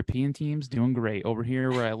 my European team's doing great. Over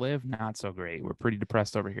here where I live, not so great. We're pretty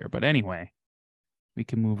depressed over here. But anyway, we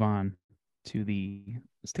can move on to the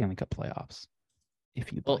Stanley Cup playoffs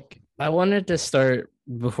if you'd like. I wanted to start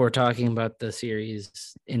before talking about the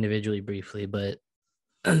series individually briefly, but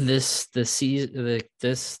this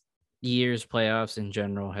year's playoffs in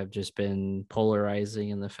general have just been polarizing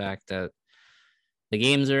in the fact that the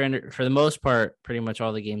games are for the most part, pretty much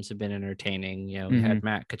all the games have been entertaining. You know, we had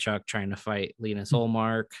Matt Tkachuk trying to fight Linus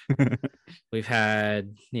Ullmark. We've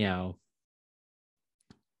had, you know,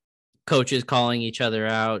 coaches calling each other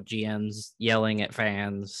out, GMs yelling at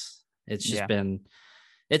fans. It's just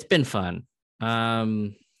it's been fun.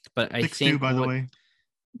 But I think by the way,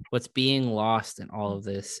 what's being lost in all of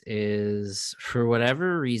this is, for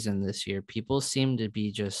whatever reason this year, people seem to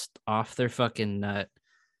be just off their fucking nut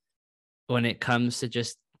when it comes to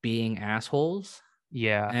just being assholes.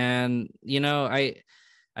 Yeah. And, you know,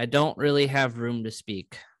 I don't really have room to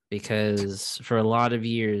speak because for a lot of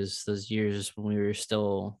years, those years when we were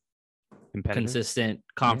still consistent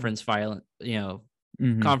conference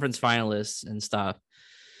conference finalists and stuff,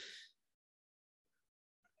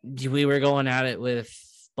 we were going at it with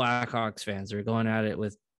Blackhawks fans. We were going at it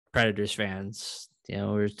with Predators fans.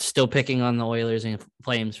 We're still picking on the Oilers and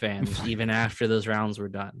Flames fans even after those rounds were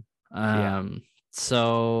done.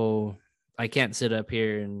 So I can't sit up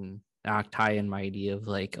here and act high and mighty of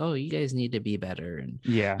like, oh, you guys need to be better. And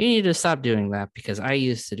you need to stop doing that because I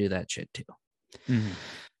used to do that shit too. Mm-hmm.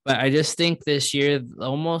 But I just think this year,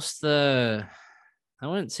 almost I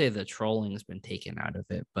wouldn't say the trolling's been taken out of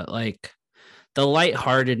it, but like the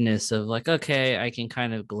lightheartedness of like, okay, I can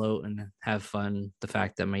kind of gloat and have fun. The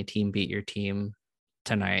fact that my team beat your team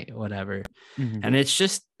tonight, whatever. Mm-hmm. And it's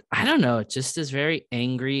just, I don't know. It just is very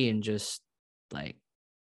angry and just like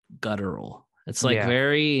guttural. It's like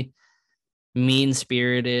very mean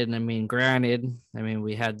spirited. I mean, granted,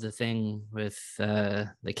 we had the thing with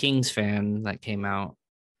the Kings fan that came out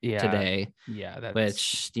today. Yeah. That's,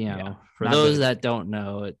 which, for those that don't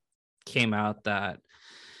know, it came out that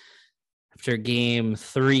after game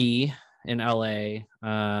 3 in LA,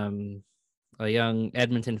 a young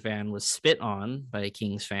Edmonton fan was spit on by a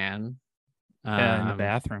Kings fan in the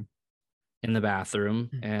bathroom.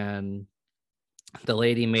 And the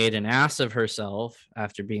lady made an ass of herself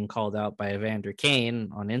after being called out by Evander Kane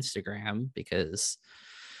on Instagram because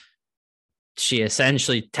she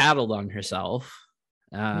essentially tattled on herself.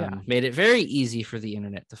 Made it very easy for the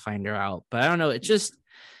internet to find her out. But I don't know.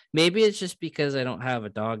 Maybe it's just because I don't have a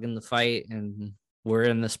dog in the fight and we're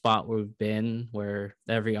in the spot where we've been, where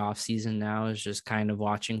every off season now is just kind of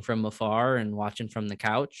watching from afar and watching from the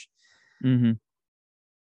couch. Mm-hmm.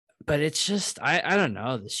 But it's just, I don't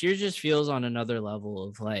know. This year just feels on another level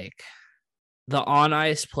of like the on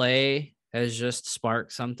ice play has just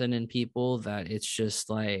sparked something in people that it's just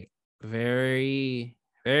like very,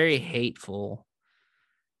 very hateful.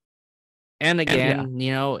 And again,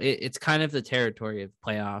 it's kind of the territory of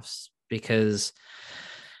playoffs because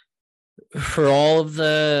for all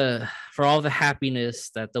the happiness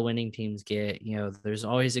that the winning teams get, there's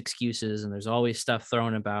always excuses and there's always stuff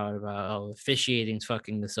thrown about officiating's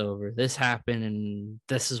fucking this over. This happened and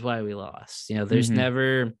this is why we lost. There's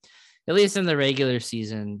never, at least in the regular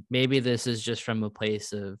season, maybe this is just from a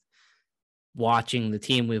place of watching the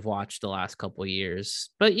team we've watched the last couple of years.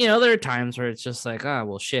 But there are times where it's just like,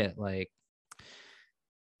 well, shit, like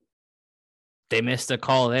they missed a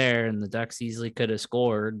call there and the Ducks easily could have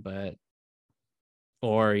scored,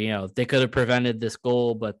 or they could have prevented this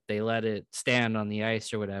goal, but they let it stand on the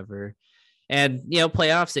ice or whatever. And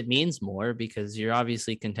playoffs, it means more because you're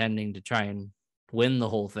obviously contending to try and win the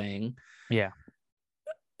whole thing. Yeah.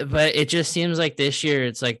 But it just seems like this year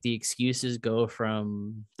it's like the excuses go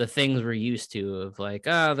from the things we're used to of like, the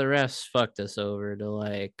refs fucked us over to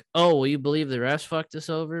like, oh, well, you believe the refs fucked us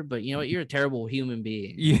over, but you know what, you're a terrible human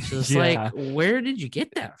being. It's just like, where did you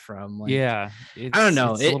get that from? Like, I don't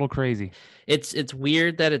know. It's a little crazy. It's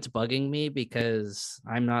weird that it's bugging me because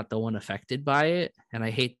I'm not the one affected by it. And I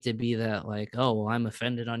hate to be that like, oh, well, I'm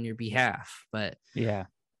offended on your behalf. But I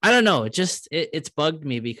don't know. It's bugged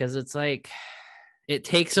me because it's like, it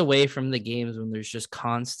takes away from the games when there's just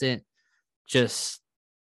constant, just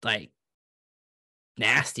like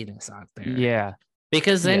nastiness out there. Yeah.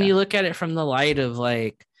 Because then you look at it from the light of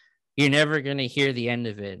like, you're never going to hear the end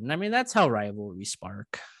of it. And that's how rivalries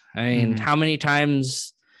spark. How many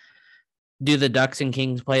times do the Ducks and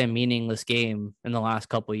Kings play a meaningless game in the last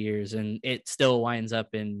couple of years and it still winds up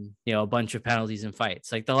in, a bunch of penalties and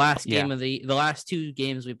fights? Like the last game of the last 2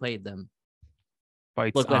 games we played them.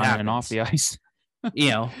 Fights look on and off the ice.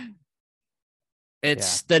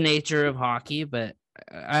 It's the nature of hockey, but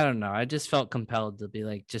I don't know. I just felt compelled to be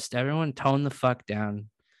like, just everyone tone the fuck down.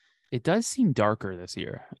 It does seem darker this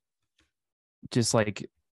year. Just like,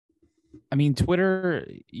 Twitter,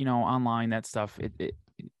 online, that stuff,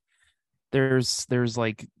 there's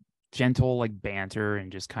like gentle like banter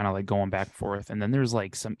and just kind of like going back and forth. And then there's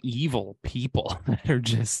like some evil people that are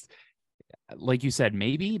just, like you said,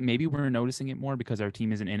 maybe we're noticing it more because our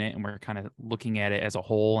team isn't in it and we're kind of looking at it as a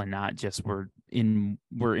whole and not just we're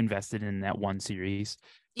invested in that one series.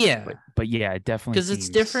 Yeah. But yeah, it definitely because it's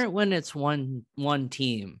different when it's one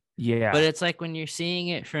team. Yeah. But it's like when you're seeing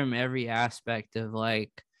it from every aspect of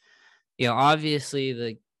like,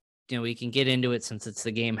 obviously we can get into it since it's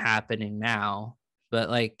the game happening now. But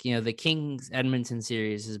like, the Kings Edmonton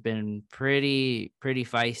series has been pretty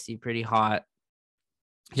feisty, pretty hot.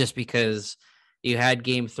 Just because you had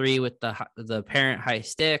game 3 with the parent high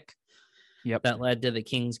stick that led to the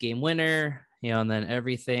Kings game winner, and then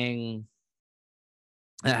everything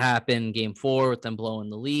that happened game 4 with them blowing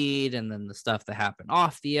the lead, and then the stuff that happened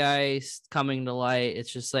off the ice coming to light.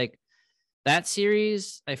 It's just like that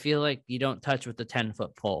series, I feel like you don't touch with the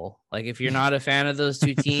 10-foot pole. Like if you're not a fan of those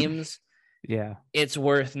two teams, yeah, it's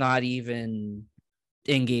worth not even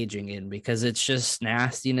engaging in, because it's just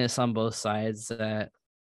nastiness on both sides that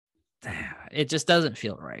it just doesn't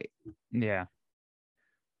feel right. Yeah.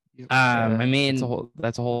 I mean,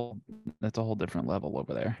 that's a whole different level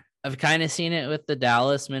over there. I've kind of seen it with the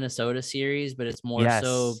Dallas Minnesota series, but it's more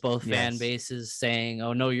so both fan bases saying,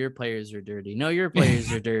 "Oh no, your players are dirty. No, your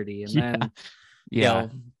players are dirty," and then you know,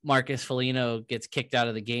 Marcus Foligno gets kicked out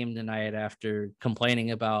of the game tonight after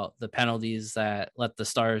complaining about the penalties that let the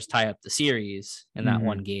Stars tie up the series in that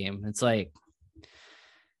one game. It's like,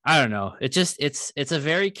 I don't know. It's a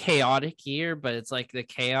very chaotic year, but it's like the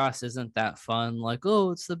chaos isn't that fun. Like,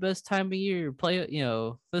 oh, it's the best time of year.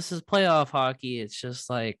 This is playoff hockey. It's just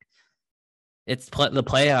like it's the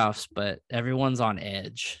playoffs, but everyone's on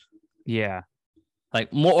edge. Yeah,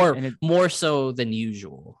 like more so than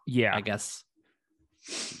usual. Yeah, I guess.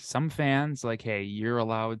 Some fans like, hey, you're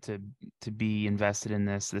allowed to be invested in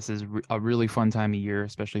this. This is a really fun time of year,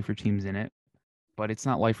 especially for teams in it. But it's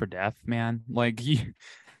not life or death, man. Like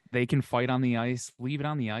they can fight on the ice. Leave it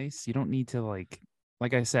on the ice. You don't need to like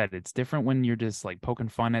I said, it's different when you're just like poking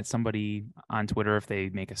fun at somebody on Twitter if they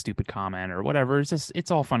make a stupid comment or whatever. It's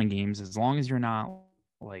all fun and games as long as you're not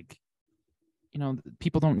like,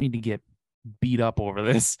 people don't need to get beat up over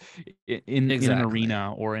this in an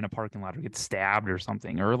arena or in a parking lot or get stabbed or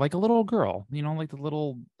something, or like a little girl, like the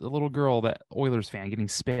little girl, that Oilers fan getting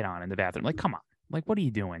spit on in the bathroom. Like, come on. Like, what are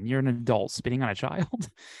you doing? You're an adult spitting on a child.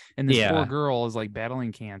 And this poor girl is like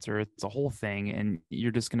battling cancer. It's a whole thing. And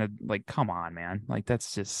you're just going to like, come on, man. Like,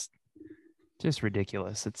 that's just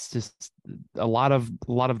ridiculous. It's just a lot of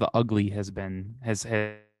the ugly has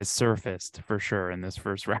surfaced for sure in this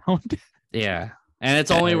first round. Yeah. And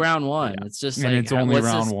it's only round one. Yeah. It's just like, it's only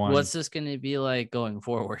round one. What's this going to be like going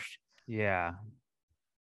forward? Yeah.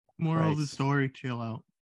 Moral of the story, chill out.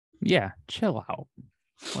 Yeah, chill out.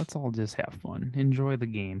 Let's all just have fun. Enjoy the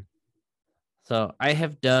game. So I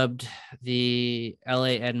have dubbed the LA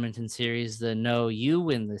Edmonton series the "No, you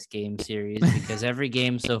win this game" series, because every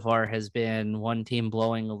game so far has been one team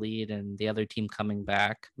blowing a lead and the other team coming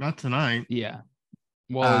back. Not tonight. Yeah.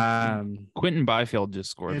 Well, Quentin Byfield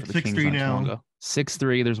just scored for the Kings not too long ago.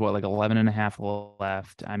 6-3. There's like 11 and a half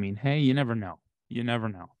left. I mean, hey, you never know.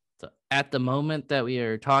 So at the moment that we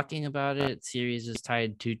are talking about it, series is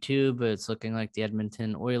tied 2-2, but it's looking like the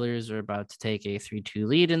Edmonton Oilers are about to take a 3-2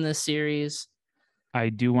 lead in this series. I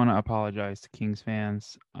do want to apologize to Kings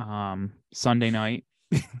fans. Sunday night,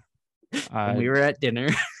 when we were at dinner,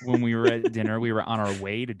 we were on our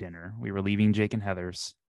way to dinner. We were leaving Jake and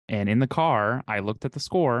Heather's. And in the car, I looked at the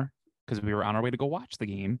score because we were on our way to go watch the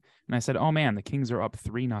game. And I said, oh, man, the Kings are up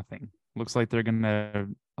 3-0. Looks like they're going to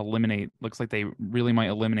looks like they really might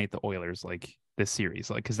eliminate the Oilers like this series,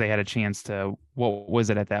 like, because they had a chance to, what was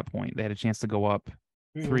it at that point? They had a chance to go up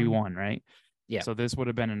 3-1, right? Yeah. So this would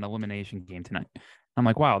have been an elimination game tonight. I'm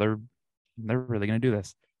like, wow, they're really going to do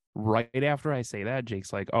this. Right after I say that,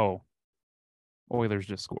 Jake's like, oh, Oilers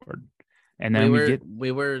just scored. And then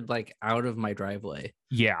we were like out of my driveway.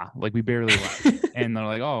 Yeah, like we barely left. And they're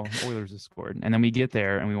like, oh, Oilers have scored. And then we get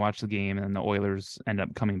there and we watch the game, and the Oilers end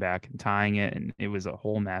up coming back and tying it, and it was a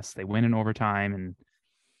whole mess. They win in overtime, and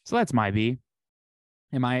so that's my B.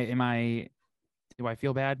 Do I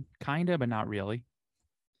feel bad? Kinda, but not really.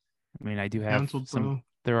 I mean, I do have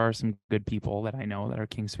there are some good people that I know that are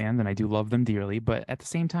Kings fans, and I do love them dearly, but at the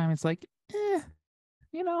same time, it's like,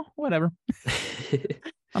 whatever.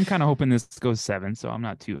 I'm kind of hoping this goes 7, so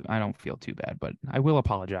I don't feel too bad, but I will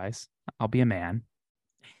apologize. I'll be a man.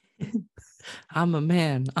 I'm a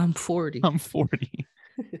man. I'm 40. I'm 40.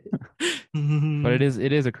 But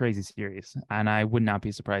it is a crazy series, and I would not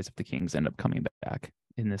be surprised if the Kings end up coming back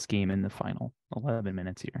in this game in the final 11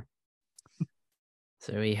 minutes here.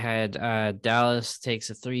 So we had Dallas takes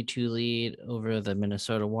a 3-2 lead over the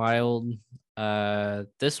Minnesota Wild.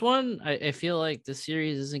 This one, I feel like this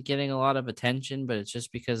series isn't getting a lot of attention, but it's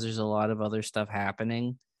just because there's a lot of other stuff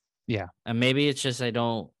happening. Yeah. And maybe it's just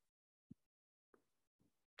I'm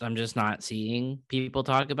just not seeing people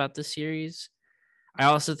talk about this series. I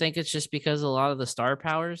also think it's just because a lot of the star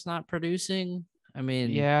power is not producing. I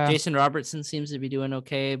mean, Jason Robertson seems to be doing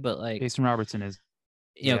okay, but like Jason Robertson is,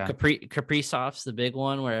 Kaprizov's the big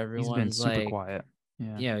one where everyone's he's been super quiet.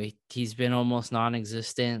 Yeah. He's been almost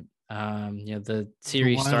non-existent. The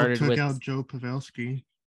series started took with out Joe Pavelski.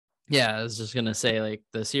 Yeah, I was just gonna say, like,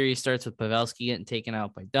 the series starts with Pavelski getting taken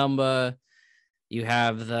out by Dumba. You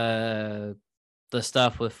have the the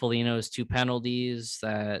stuff with Foligno's 2 penalties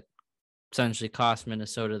that essentially cost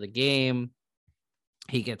Minnesota the game.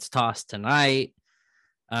 He gets tossed tonight.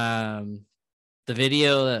 The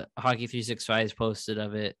video that Hockey 365 posted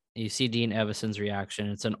of it, you see Dean Evison's reaction.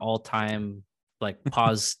 It's an all-time like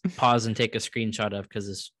pause and take a screenshot of,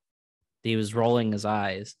 because he was rolling his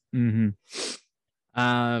eyes. Mm-hmm.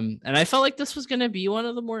 And I felt like this was going to be one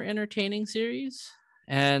of the more entertaining series.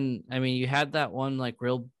 And I mean, you had that one like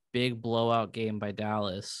real big blowout game by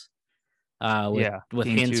Dallas. With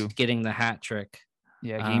Hintz getting the hat trick.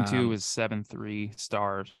 Yeah, game 2 was 7-3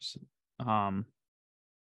 Stars.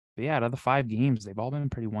 But yeah, out of the 5 games, they've all been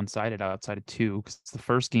pretty one-sided outside of 2, because the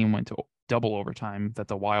first game went to double overtime that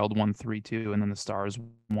the Wild won 3-2, and then the Stars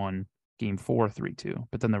won game 4 3-2.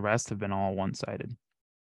 But then the rest have been all one-sided.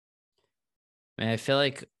 I feel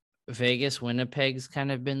like Vegas Winnipeg's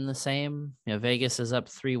kind of been the same. Vegas is up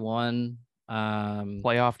 3-1.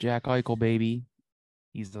 Playoff Jack Eichel, baby.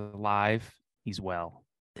 He's alive. He's well.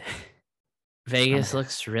 Vegas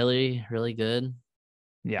looks really, really good.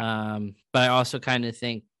 Yeah. But I also kind of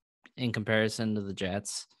think, in comparison to the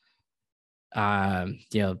Jets,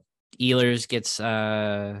 Ehlers gets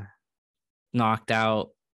knocked out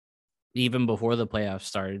even before the playoffs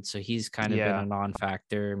started, so he's kind of been a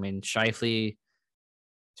non-factor. I mean, Scheifele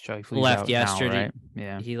left yesterday. Now, right?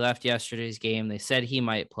 Yeah, he left yesterday's game. They said he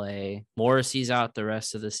might play. Morrissey's out the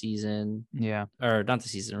rest of the season. Yeah, or not the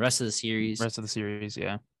season, rest of the series.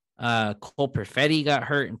 Yeah. Cole Perfetti got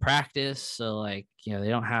hurt in practice, so they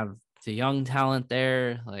don't have the young talent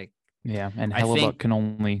there. And Hellebuck can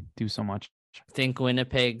only do so much. I think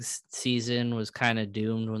Winnipeg's season was kind of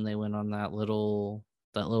doomed when they went on that little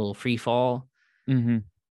free fall. Mm-hmm.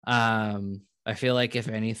 I feel like if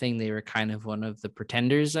anything, they were kind of one of the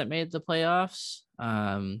pretenders that made the playoffs.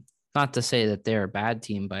 Not to say that they're a bad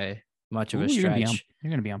team by much of a stretch. You're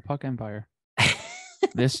going to be on Puck Empire.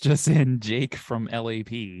 This just in, Jake from LAP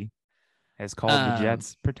has called the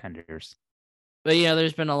Jets pretenders. But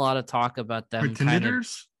there's been a lot of talk about them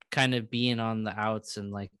kind of being on the outs,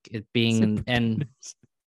 and it being an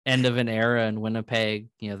end of an era in Winnipeg.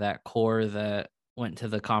 That core that went to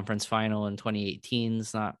the conference final in 2018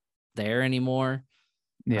 is not there anymore.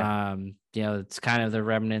 Yeah. It's kind of the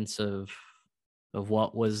remnants of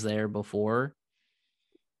what was there before.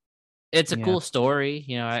 It's a cool story.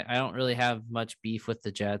 I don't really have much beef with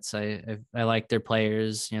the Jets. I like their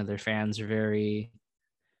players. Their fans are very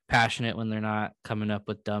passionate when they're not coming up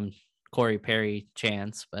with dumb Corey Perry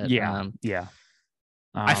chants. But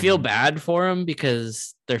I feel bad for them,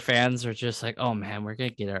 because their fans are just like, oh man, we're gonna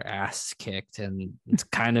get our ass kicked, and it's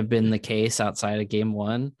kind of been the case outside of game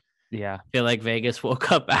 1. Yeah, I feel like Vegas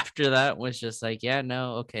woke up after that, was just like, yeah,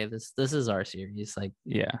 no, okay, this is our series.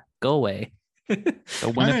 Go away.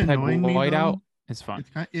 The Winnipeg whiteout is fun.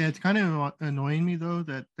 It's kind of annoying me though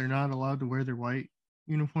that they're not allowed to wear their white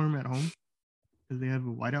uniform at home because they have a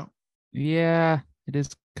whiteout. Yeah, it is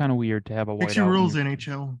kind of weird to have a whiteout. Fix your rules,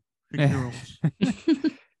 NHL. Fix your rules.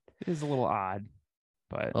 It is a little odd,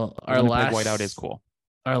 but our last whiteout is cool.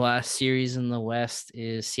 Our last series in the West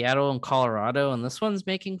is Seattle and Colorado, and this one's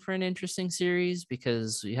making for an interesting series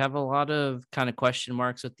because we have a lot of kind of question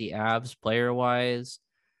marks with the Avs player-wise.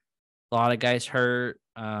 A lot of guys hurt.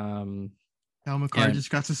 Makar just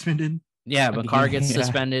got suspended. Yeah, Makar gets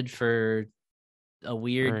suspended for a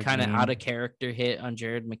weird kind of out of character hit on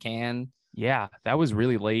Jared McCann. Yeah, that was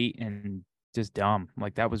really late and just dumb.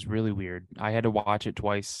 That was really weird. I had to watch it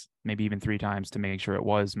twice, maybe even 3 times, to make sure it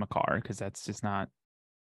was Makar, because that's just not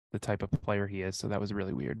the type of player he is. So that was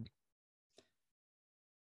really weird.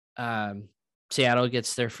 Seattle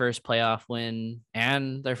gets their first playoff win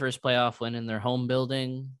in their home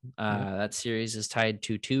building. That series is tied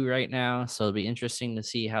 2-2 right now. So it'll be interesting to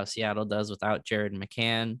see how Seattle does without Jared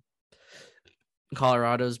McCann.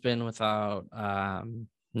 Colorado's been without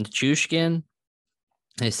Nichushkin.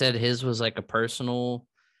 They said his was a personal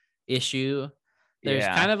issue. There's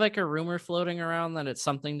kind of a rumor floating around that it's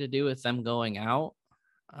something to do with them going out.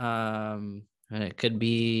 And it could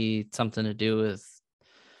be something to do with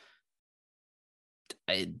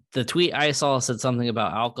the tweet I saw said something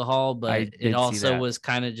about alcohol, but it also was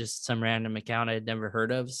kind of just some random account I'd never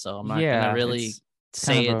heard of. So I'm not going to really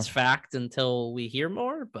say it's fact until we hear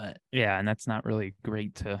more. But and that's not really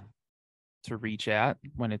great to reach at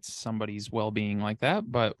when it's somebody's well-being like that.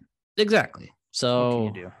 But exactly. So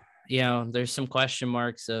what can you do? There's some question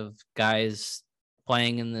marks of guys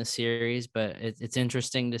playing in this series, but it's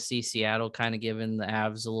interesting to see Seattle kind of giving the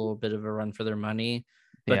Avs a little bit of a run for their money.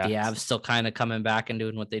 But the Avs still kind of coming back and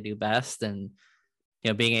doing what they do best, and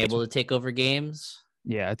being able to take over games.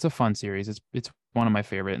 Yeah, it's a fun series. It's one of my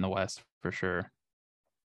favorite in the West for sure.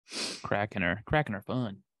 cracking her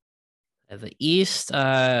fun. The East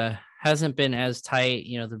hasn't been as tight.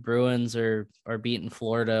 The Bruins are beating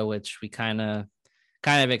Florida, which we kind of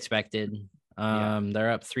expected.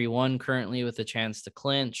 They're up 3-1 currently with a chance to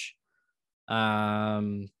clinch. They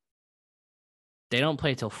don't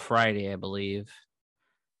play till Friday, I believe.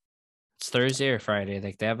 It's Thursday or Friday.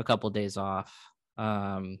 Like they have a couple days off.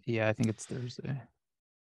 Yeah, I think it's Thursday.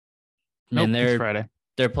 And it's Friday.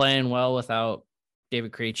 They're playing well without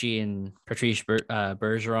David Krejci and Patrice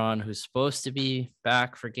Bergeron, who's supposed to be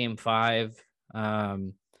back for Game 5. I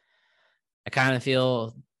kind of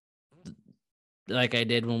feel like I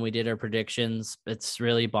did when we did our predictions. It's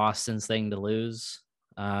really Boston's thing to lose.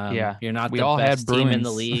 You're not the best team in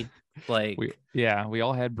the league. Like, we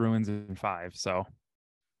all had Bruins in 5. So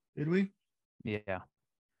did we? Yeah.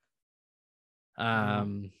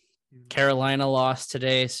 Carolina lost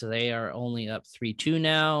today, so they are only up 3-2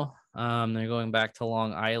 now. They're going back to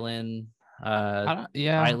Long Island.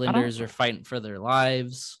 Islanders are fighting for their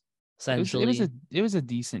lives. Essentially, it was a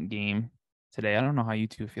decent game today. I don't know how you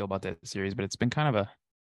two feel about that series, but it's been kind of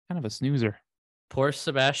a snoozer. Poor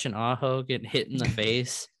Sebastian Aho getting hit in the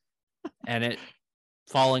face, and it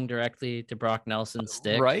falling directly to Brock Nelson's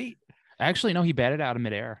stick. Right? Actually, no, he batted out of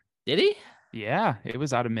midair. Did he? Yeah, it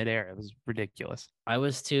was out of midair. It was ridiculous. I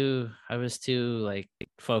was too like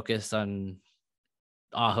focused on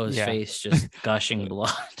Aho's face just gushing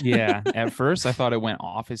blood. Yeah, at first I thought it went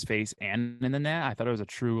off his face and in the net. I thought it was a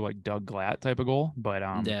true like Doug Glatt type of goal, but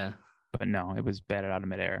but no, it was batted out of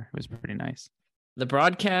midair. It was pretty nice. The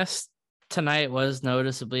broadcast tonight was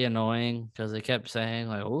noticeably annoying because they kept saying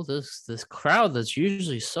like, "Oh, this crowd that's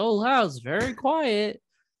usually so loud is very quiet."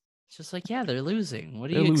 It's just like, yeah, they're losing. What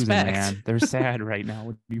do you expect? Man. They're sad right now.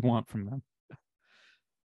 What do you want from them?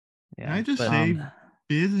 Yeah. Can I just say,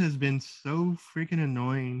 Biz has been so freaking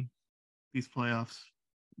annoying these playoffs.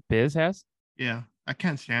 Biz has? Yeah. I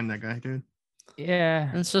can't stand that guy, dude. Yeah.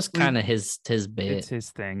 It's just kind of his bit. It's his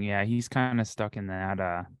thing. Yeah. He's kind of stuck in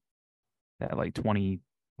that like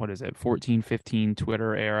 14, 15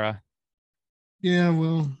 Twitter era. Yeah,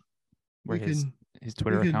 well. Where his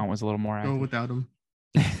Twitter account was a little more active. Go without him.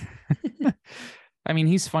 I mean,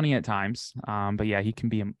 he's funny at times, but yeah, he can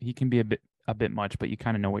be a bit much. But you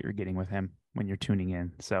kind of know what you're getting with him when you're tuning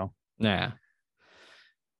in. So yeah.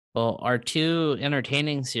 Well, our 2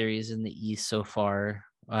 entertaining series in the East so far,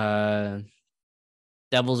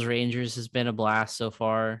 Devils Rangers has been a blast so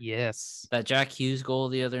far. Yes, that Jack Hughes goal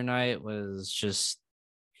the other night was just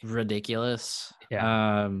ridiculous.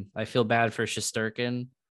 Yeah, I feel bad for Shesterkin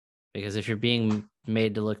because if you're being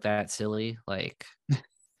made to look that silly, like.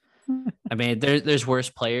 I mean, there's worse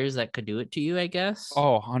players that could do it to you, I guess.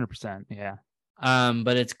 Oh, 100%. Yeah.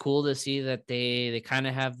 But it's cool to see that they kind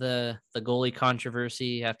of have the goalie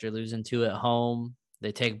controversy after losing 2 at home.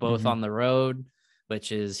 They take both on the road,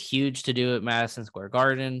 which is huge to do at Madison Square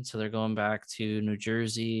Garden. So they're going back to New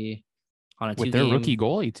Jersey on with their rookie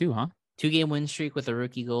goalie too, huh? 2-game win streak with a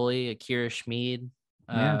rookie goalie, Akira Schmid,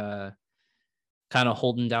 kind of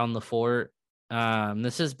holding down the fort.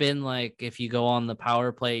 This has been like if you go on the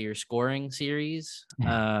power play, your scoring series,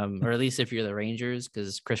 or at least if you're the Rangers,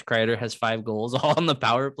 because Chris Kreider has 5 goals all on the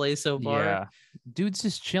power play so far. Yeah, dude's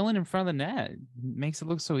just chilling in front of the net. Makes it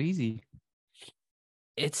look so easy.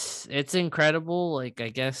 It's incredible. Like, I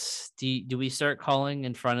guess do we start calling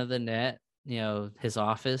in front of the net, his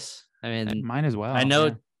office? I mean, mine as well. I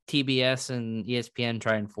know TBS and ESPN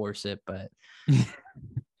try and force it, but.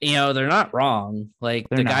 They're not wrong. Like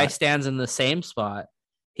the guy stands in the same spot.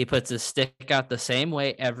 He puts his stick out the same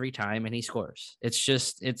way every time and he scores. It's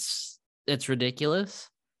just, it's ridiculous.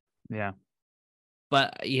 Yeah.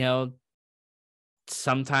 But,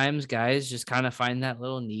 sometimes guys just kind of find that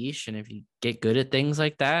little niche. And if you get good at things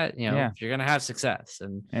like that, you're going to have success.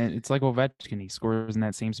 And it's like Ovechkin. He scores in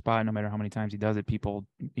that same spot. No matter how many times he does it, people,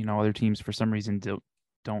 other teams for some reason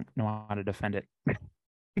don't know how to defend it.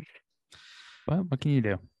 But what can you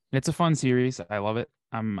do? It's a fun series. I love it.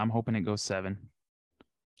 I'm hoping it goes 7.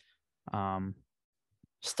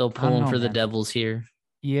 Still pulling for the Devils here.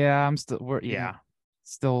 Yeah,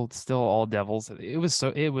 still all Devils. It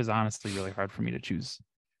was honestly really hard for me to choose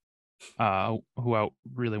who I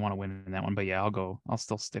really want to win in that one. But yeah, I'll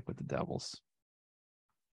still stick with the Devils.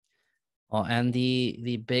 Well, and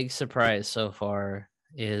the big surprise so far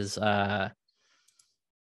is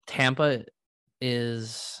Tampa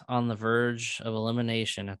is on the verge of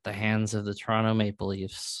elimination at the hands of the Toronto Maple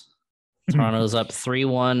Leafs. Toronto's up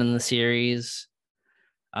 3-1 in the series.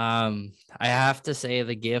 I have to say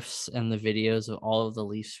the GIFs and the videos of all of the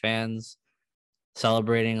Leafs fans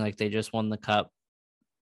celebrating like they just won the cup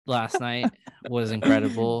last night was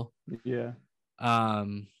incredible. Yeah.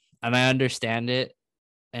 And I understand it.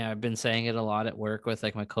 And I've been saying it a lot at work with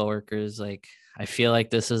like my coworkers. Like, I feel like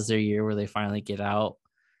this is their year where they finally get out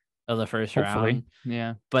of the first round.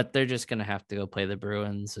 Yeah. But they're just gonna have to go play the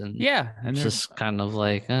Bruins, and and it's just kind of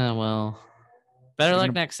like, oh well, better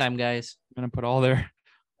luck next time, guys. I'm gonna put all their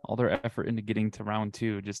effort into getting to round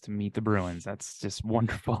 2 just to meet the Bruins. That's just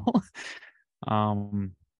wonderful.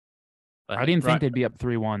 I didn't think they'd be up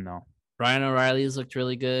 3-1 though. Ryan O'Reilly's looked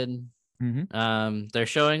really good. Mm-hmm. They're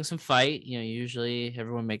showing some fight. Usually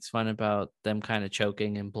everyone makes fun about them kind of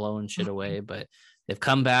choking and blowing shit away, but they've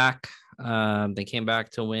come back. They came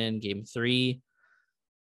back to win game 3.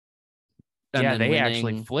 Yeah, they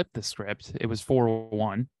actually flipped the script. It was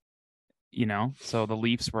 4-1. So the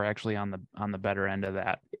Leafs were actually on the better end of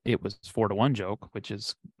that. It was 4-1 joke, which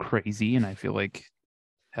is crazy, and I feel like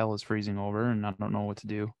hell is freezing over, and I don't know what to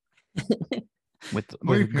do with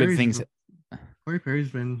good things. Corey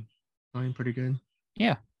Perry's been playing pretty good.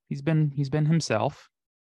 Yeah, he's been himself,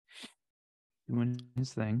 doing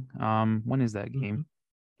his thing. When is that game?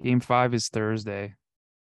 Game 5 is Thursday.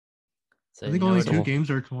 I think only 2 games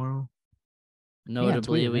are tomorrow.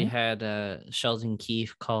 Notably, we had Sheldon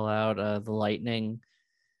Keefe call out the Lightning.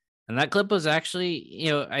 And that clip was actually,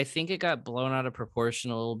 I think it got blown out of proportion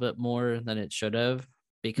a little bit more than it should have,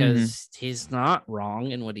 because he's not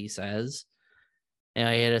wrong in what he says. He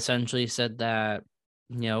had essentially said that,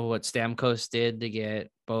 what Stamkos did to get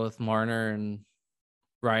both Marner and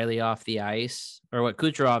Riley off the ice, or what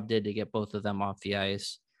Kucherov did to get both of them off the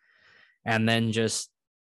ice, and then just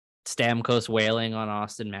Stamkos wailing on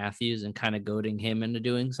Austin Matthews and kind of goading him into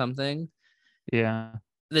doing something. Yeah.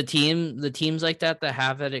 The teams like that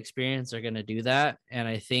have that experience are going to do that. And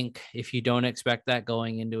I think if you don't expect that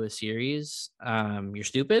going into a series, you're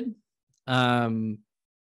stupid. A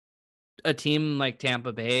team like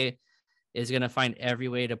Tampa Bay is going to find every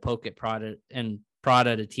way to poke at prod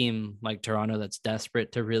at a team like Toronto that's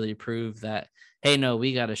desperate to really prove that, hey, no,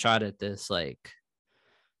 we got a shot at this. Like,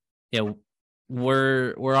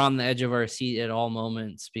 we're on the edge of our seat at all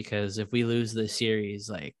moments, because if we lose this series,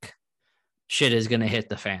 like, shit is gonna hit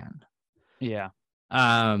the fan. Yeah.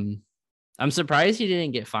 I'm surprised he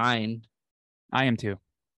didn't get fined. I am too.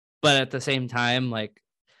 But at the same time, like,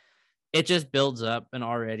 it just builds up an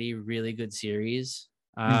already really good series.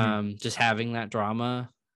 Just having that drama.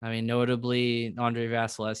 I mean, notably, Andrei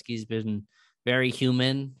Vasilevsky's been very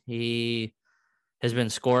human. He has been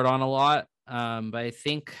scored on a lot. But I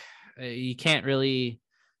think you can't really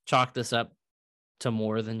chalk this up to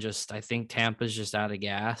more than just, I think Tampa's just out of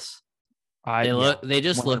gas. They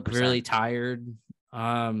just 100%. Look really tired.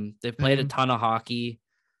 They've played a ton of hockey.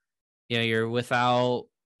 You're without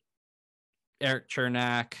Eric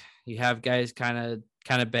Chernak. You have guys kind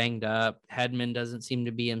of banged up. Hedman doesn't seem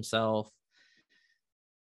to be himself.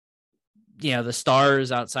 The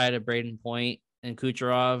stars outside of Braden Point and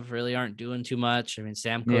Kucherov really aren't doing too much. I mean,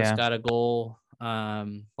 Stamkos got a goal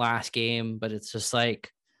last game, but it's just like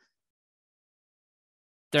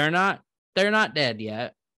they're not dead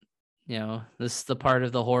yet. This is the part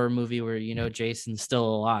of the horror movie where Jason's still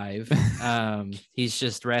alive. He's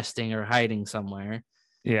just resting or hiding somewhere.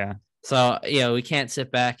 Yeah. So we can't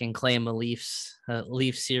sit back and claim a Leafs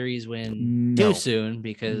series win too soon,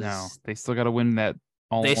 because they still got to win that.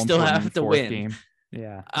 They still have to win game.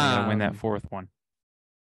 Yeah, they got to win that 4th one.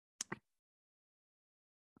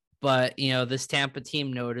 But this Tampa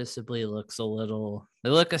team noticeably looks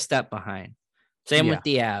a step behind. Same with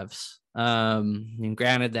the Avs.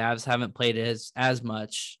 Granted, the Avs haven't played as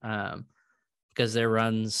much because their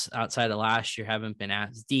runs outside of last year haven't been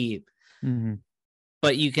as deep. Mm-hmm.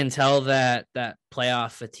 But you can tell that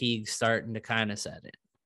playoff fatigue starting to kind of set in.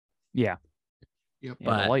 Yeah. Yep.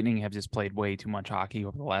 But the Lightning have just played way too much hockey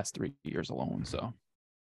over the last 3 years alone. So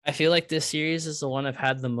I feel like this series is the one I've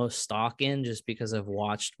had the most stock in, just because I've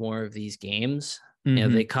watched more of these games.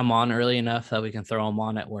 They come on early enough that we can throw them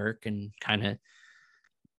on at work and kind of,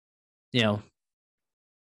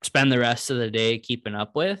 spend the rest of the day keeping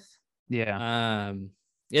up with. Yeah.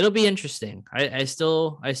 It'll be interesting. I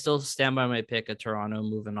still stand by my pick of Toronto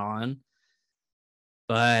moving on,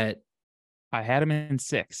 but I had them in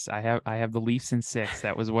 6. I have the Leafs in 6.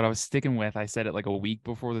 That was what I was sticking with. I said it like a week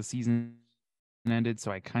before the season ended,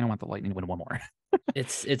 so I kind of want the Lightning to win one more.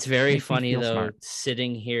 It's very funny though,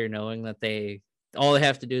 sitting here knowing that all they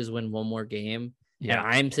have to do is win one more game. Yeah. And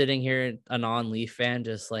I'm sitting here, a non-Leaf fan,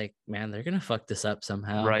 just like, man, they're gonna fuck this up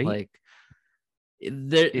somehow. Right? Like,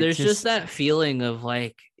 there's just that feeling of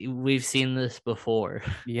like, we've seen this before.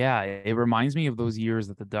 Yeah, it reminds me of those years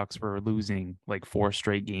that the Ducks were losing like 4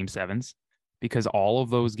 straight game 7s, because all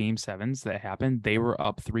of those game 7s that happened, they were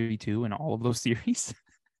up 3-2 in all of those series.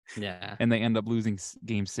 Yeah. And they end up losing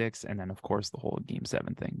game 6. And then, of course, the whole game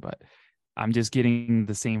 7 thing. But I'm just getting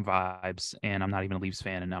the same vibes, and I'm not even a Leafs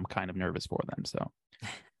fan, and I'm kind of nervous for them. So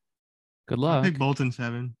good I luck. picked Bolton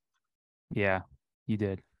 7. Yeah, you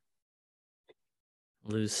did.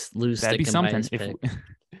 Lose That'd be sticking by something. his pick.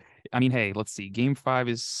 I mean, hey, let's see. Game 5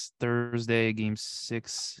 is Thursday. Game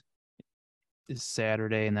 6 is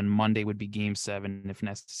Saturday, and then Monday would be game 7 if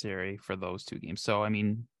necessary for those 2 games. So, I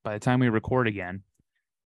mean, by the time we record again,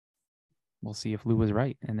 we'll see if Lou was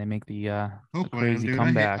right and they make the crazy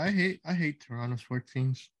comeback. I hate Toronto sports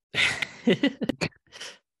teams.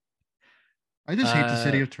 I just hate the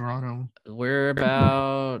city of Toronto. We're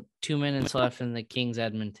about 2 minutes left in the Kings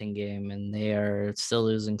Edmonton game, and they are still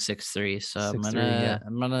losing 6-3. So 6-3,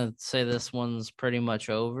 I'm gonna say this one's pretty much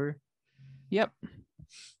over. Yep.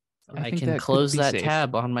 I can close that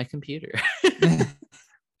tab on my computer.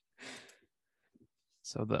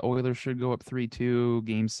 So the Oilers should go up 3-2.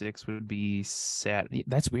 Game 6 would be Saturday.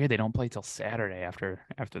 That's weird. They don't play till Saturday after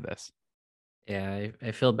this. Yeah,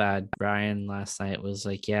 I feel bad. Brian last night was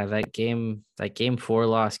like, yeah, that game 4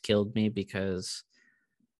 loss killed me because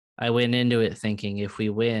I went into it thinking if we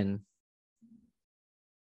win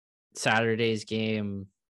Saturday's game,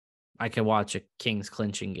 I could watch a Kings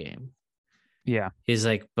clinching game. Yeah. He's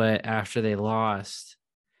like, but after they lost,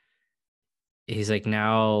 he's like,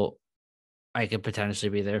 now I could potentially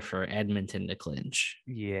be there for Edmonton to clinch.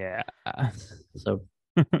 Yeah. So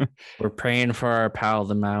we're praying for our pal,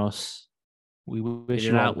 the Mouse. We wish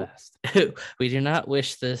you all the best. We do not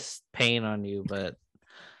wish this pain on you, but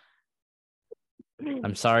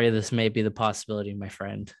I'm sorry this may be the possibility, my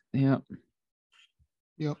friend. Yep.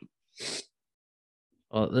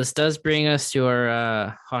 Well, this does bring us to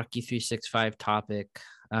our Hockey 365 topic.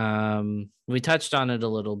 We touched on it a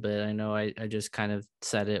little bit. I know I just kind of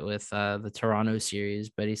said it with the Toronto series,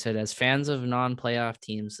 but he said, as fans of non-playoff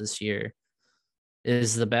teams this year,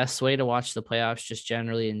 is the best way to watch the playoffs just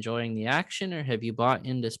generally enjoying the action, or have you bought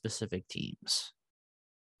into specific teams?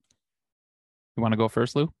 You want to go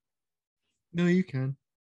first, Lou? No, you can.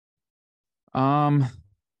 I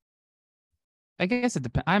guess it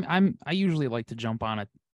depends. I usually like to jump on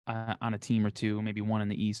a team or two, maybe one in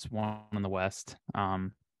the East, one in the West.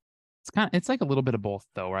 It's like a little bit of both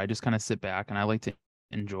though, where I just kind of sit back and I like to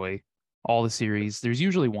enjoy all the series. There's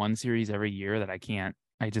usually one series every year that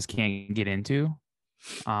I just can't get into.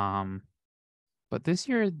 But this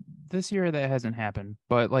year that hasn't happened.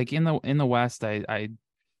 But like in the West, I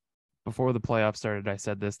before the playoffs started, I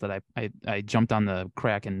said this, that I jumped on the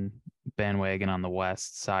Kraken bandwagon on the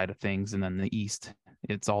West side of things, and then the East,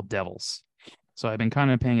 it's all Devils. So I've been kind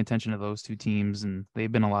of paying attention to those 2 teams, and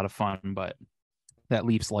they've been a lot of fun. But that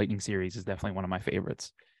Leafs Lightning series is definitely one of my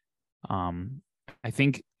favorites. I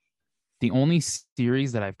think the only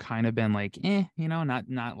series that I've kind of been like,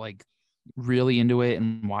 not like really into it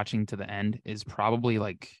and watching to the end is probably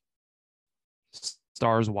like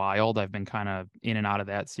Stars Wild. I've been kind of in and out of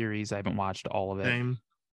that series. I haven't watched all of it. Same.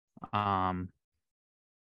 I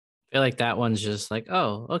feel like that one's just like,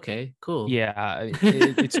 oh, okay, cool. Yeah,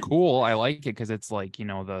 it's cool. I like it because it's like,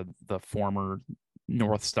 the former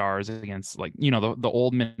North Stars against, like, the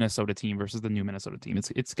old Minnesota team versus the new Minnesota team.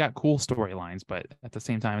 It's got cool storylines, but at the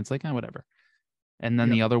same time, it's like, whatever. And then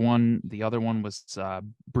the other one was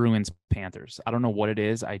Bruins Panthers. I don't know what it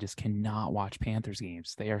is. I just cannot watch Panthers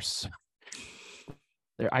games. They are so.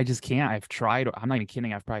 I just can't. I've tried. I'm not even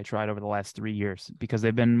kidding. I've probably tried over the last 3 years because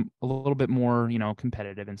they've been a little bit more,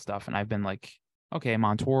 competitive and stuff. And I've been like, okay,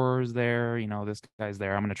 Montour's there. This guy's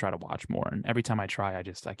there. I'm going to try to watch more. And every time I try,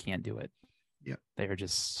 I can't do it. Yeah. They are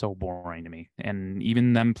just so boring to me. And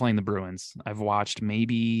even them playing the Bruins, I've watched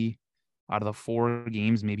maybe out of the 4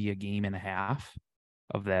 games, maybe a game and a half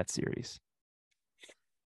of that series.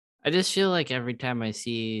 I just feel like every time I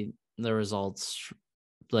see the results,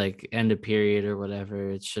 like end of period or whatever,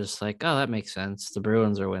 it's just like, oh, that makes sense. The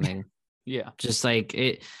Bruins are winning. Yeah. Just like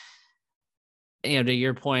it, to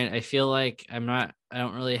your point, I feel like I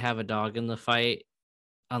don't really have a dog in the fight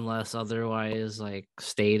unless otherwise like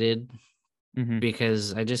stated,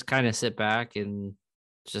 because I just kind of sit back and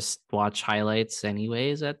just watch highlights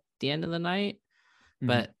anyways at the end of the night.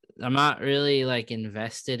 But I'm not really like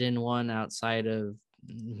invested in one outside of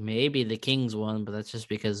maybe the Kings one, but that's just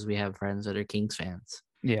because we have friends that are Kings fans.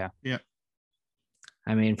 Yeah.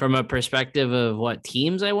 I mean, from a perspective of what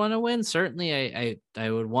teams I want to win, certainly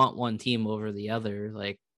I would want one team over the other.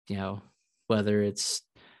 Like, whether it's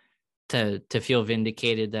to feel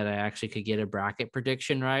vindicated that I actually could get a bracket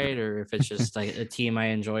prediction right, or if it's just like a team I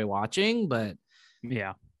enjoy watching. But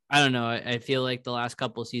yeah, I don't know. I feel like the last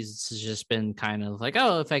couple of seasons has just been kind of like,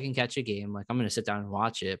 oh, if I can catch a game, like I'm going to sit down and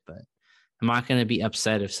watch it. But I'm not gonna be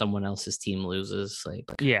upset if someone else's team loses. Like,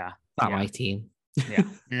 not my team. Yeah.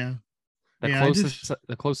 Yeah.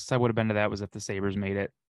 The closest I would have been to that was if the Sabres made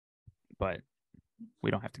it, but we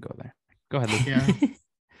don't have to go there. Go ahead, Luke. Yeah.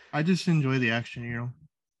 I just enjoy the action,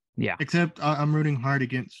 Yeah. Except I'm rooting hard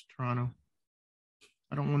against Toronto.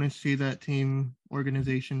 I don't want to see that team,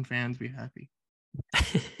 organization, fans be happy.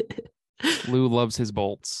 Lou loves his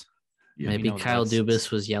Bolts. Yeah, maybe Kyle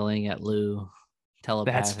Dubas was yelling at Lou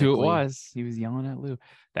telepathically. That's who it was. He was yelling at Lou.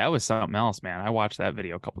 That was something else, man. I watched that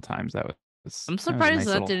video a couple times. I'm surprised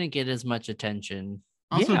that didn't get as much attention.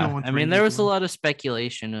 I mean, there was a lot of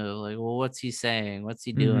speculation of like, well, what's he saying? What's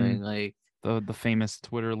he doing? Like the famous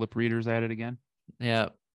Twitter lip readers at it again. Yeah,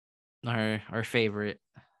 our favorite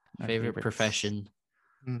profession.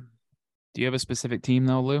 Do you have a specific team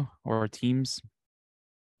though, Lou, or teams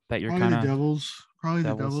that you're kind of Devils? Probably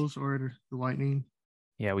the Devils or the Lightning.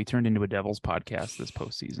 Yeah, we turned into a Devils podcast this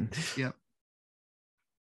postseason. Yep.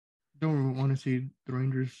 Don't want to see the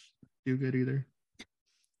Rangers do good either.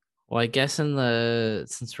 Well, I guess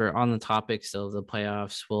since we're on the topic still of the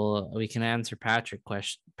playoffs, we can answer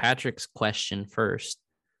Patrick's question first.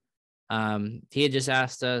 He had just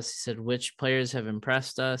asked us, he said, which players have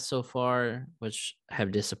impressed us so far, which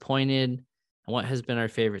have disappointed, and what has been our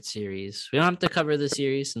favorite series. We don't have to cover the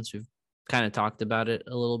series since we've kind of talked about it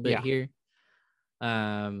a little bit here.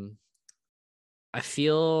 I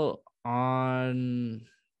feel on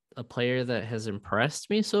a player that has impressed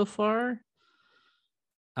me so far.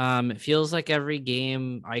 It feels like every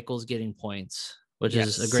game Eichel's getting points, which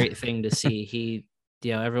is a great thing to see.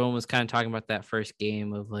 Everyone was kind of talking about that first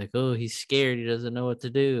game of like, oh, he's scared. He doesn't know what to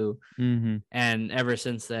do. And ever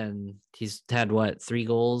since then, he's had 3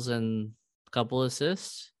 goals and a couple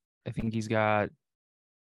assists. I think he's got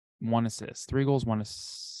 1 assist, 3 goals, 1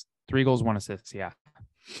 assist. Yeah.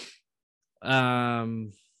 I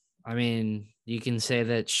mean, you can say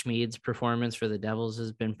that Schmid's performance for the Devils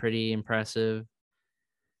has been pretty impressive.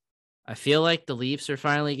 I feel like the Leafs are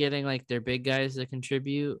finally getting like their big guys to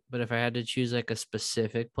contribute, but if I had to choose like a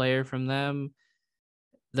specific player from them,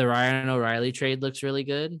 the Ryan O'Reilly trade looks really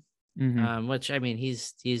good. Which I mean,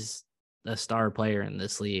 he's a star player in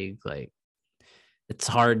this league. Like, it's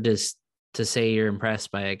hard to say you're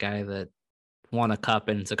impressed by a guy that won a cup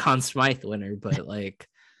and it's a Conn Smythe winner, but like,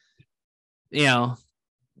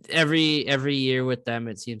 every year with them,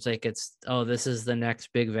 it seems like this is the next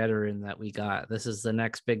big veteran that we got. This is the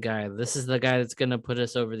next big guy. This is the guy that's going to put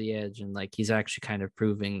us over the edge. And like, he's actually kind of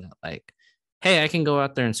proving that like, hey, I can go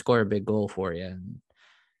out there and score a big goal for you. And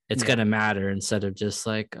it's going to matter instead of just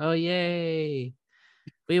like, oh, yay,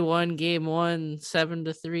 we won game 1,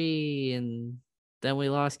 7-3. And then we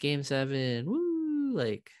lost game 7. Woo.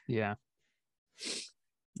 Like, yeah.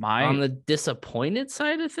 On the disappointed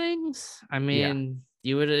side of things, I mean,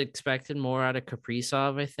 you would have expected more out of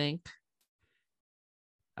Kaprizov, I think.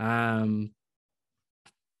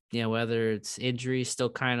 Whether it's injury still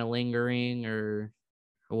kind of lingering or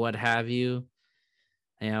what have you,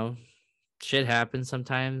 shit happens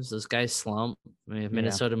sometimes. Those guys slump. I mean, if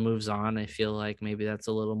Minnesota moves on, I feel like maybe that's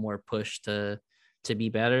a little more push to be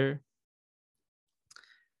better.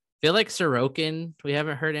 I feel like Sorokin, we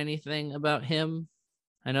haven't heard anything about him.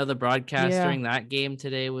 I know the broadcast during that game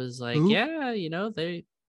today was like, they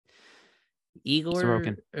Igor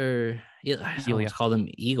Sorokin. or Ilya called him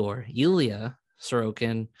Ilya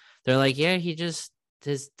Sorokin. They're like, he just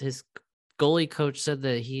his goalie coach said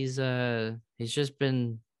that he's just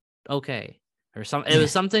been okay or something. It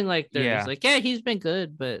was something like there's like, he's been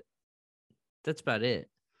good, but that's about it.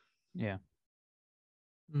 Yeah.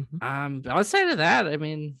 Outside of that, I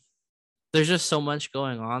mean, there's just so much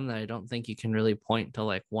going on that I don't think you can really point to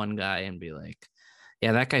like one guy and be like,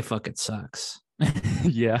 yeah, that guy fucking sucks.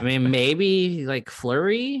 Yeah. I mean, maybe like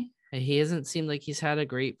Fleury. He hasn't seemed like he's had a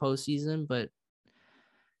great postseason, but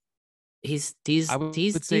he's up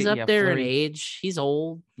there Fleury, in age. He's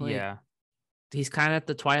old. Like, he's kind of at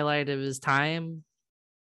the twilight of his time.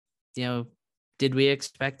 Did we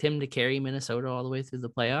expect him to carry Minnesota all the way through the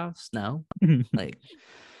playoffs? No. Like,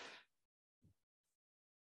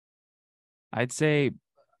 I'd say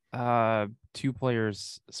 2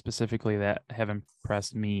 players specifically that have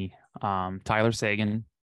impressed me. Tyler Seguin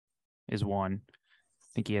is one.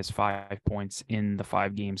 I think he has 5 points in the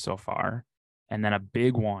 5 games so far. And then a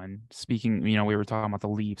big one, speaking, we were talking about the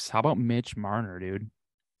Leafs. How about Mitch Marner, dude?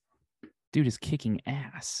 Dude is kicking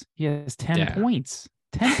ass. He has 10 points.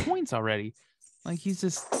 10 points already. Like, he's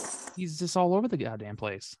just all over the goddamn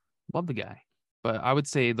place. Love the guy. But I would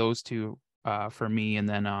say those 2 for me. And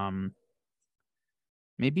then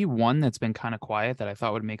maybe one that's been kind of quiet that I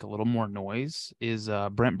thought would make a little more noise is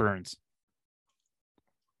Brent Burns.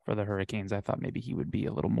 for the Hurricanes. I thought maybe he would be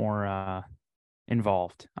a little more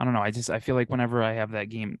involved. I don't know. I feel like whenever I have that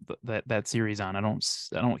game, that series on, I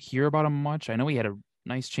don't hear about him much. I know he had a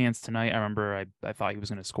nice chance tonight. I remember I thought he was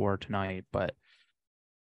going to score tonight, but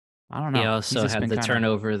I don't know. He also had the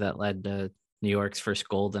turnover that led to New York's first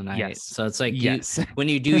goal tonight. Yes. So it's like when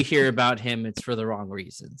you do hear about him, it's for the wrong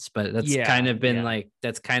reasons. But that's kind of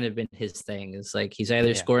been his thing. Is like he's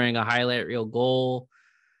either scoring a highlight reel goal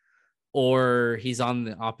or he's on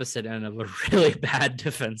the opposite end of a really bad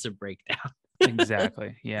defensive breakdown.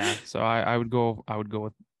 Exactly. Yeah. So I would go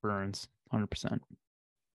with Burns 100%.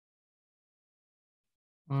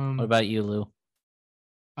 What about you, Lou?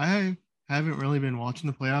 I haven't really been watching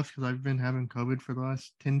the playoffs because I've been having COVID for the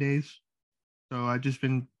last 10 days. So I've just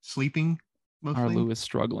been sleeping mostly. Our Lou is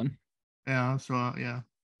struggling. Yeah. So, yeah.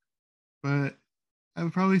 But I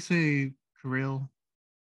would probably say Kirill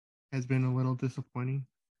has been a little disappointing.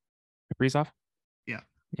 Kaprizov? Yeah.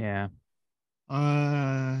 Yeah.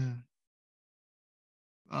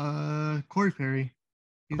 Corey Perry.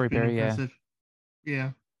 Corey Perry, impressive.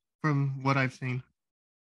 Yeah. From what I've seen.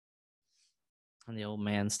 And the old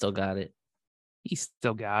man still got it. He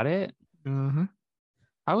still got it. Uh-huh.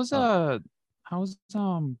 How's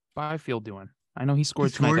Byfield doing? I know he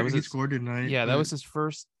scored tonight. He scored tonight. Yeah, that was his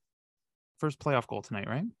first playoff goal tonight,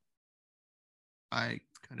 right? I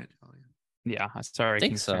couldn't tell you. Yeah, sorry. I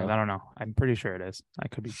think so. I don't know. I'm pretty sure it is. I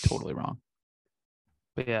could be totally wrong.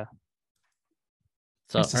 But yeah.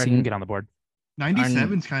 So nice to see him get on the board.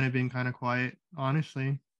 97's kind of been kind of quiet,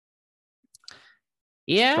 honestly.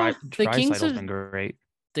 Yeah, the Kings have been great.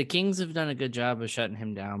 The Kings have done a good job of shutting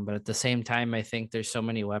him down, but at the same time, I think there's so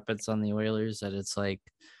many weapons on the Oilers that it's like,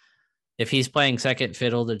 if he's playing second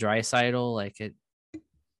fiddle to Draisaitl, like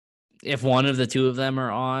if one of the two of them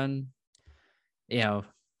are on,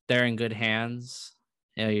 they're in good hands.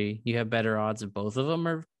 You have better odds if both of them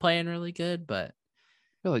are playing really good, but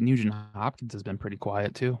I feel like Nugent Hopkins has been pretty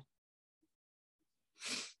quiet too.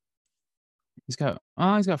 He's got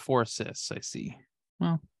 4 assists, I see.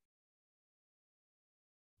 Well,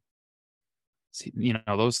 see,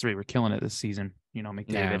 those 3 were killing it this season.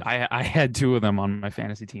 McDavid. Yeah. I had 2 of them on my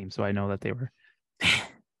fantasy team, so I know that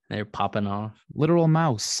they're popping off. Literal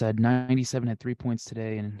Mouse said 97 had 3 points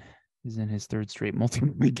today and is in his 3rd straight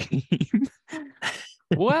multi-point game.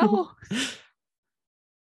 Well,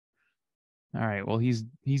 all right. Well, he's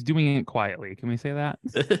doing it quietly. Can we say that?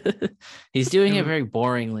 He's doing it very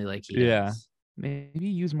boringly, like he does. Maybe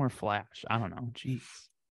use more flash. I don't know. Jeez.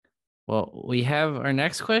 Well, we have our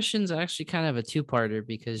next question is actually kind of a 2-parter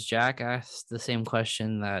because Jack asked the same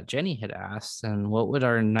question that Jenny had asked. And what would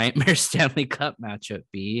our Nightmare Stanley Cup matchup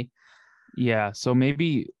be? Yeah. So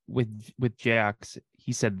maybe with Jack's,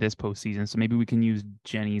 he said this postseason. So maybe we can use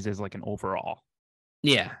Jenny's as like an overall.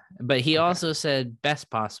 Yeah. But he also said best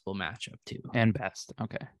possible matchup too. And best.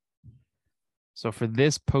 Okay. So for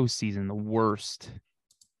this postseason, the worst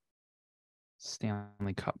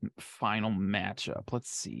Stanley Cup final matchup.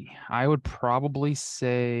 Let's see. I would probably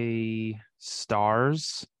say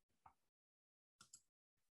Stars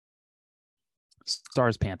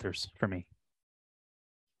Panthers for me.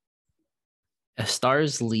 A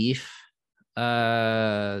Stars Leaf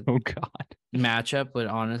oh god matchup would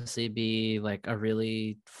honestly be like a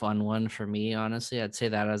really fun one for me. Honestly, I'd say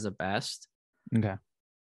that as a best. Okay.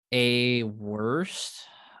 A worst,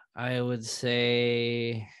 I would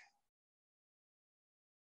say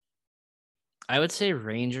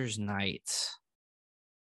Rangers Knights,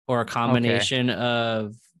 or a combination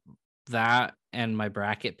of that and my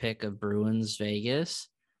bracket pick of Bruins Vegas.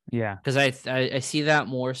 Yeah, because I see that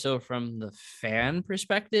more so from the fan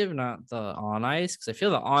perspective, not the on ice. Because I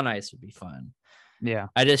feel the on ice would be fun. Yeah,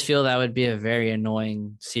 I just feel that would be a very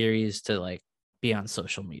annoying series to like be on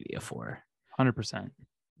social media for. 100%.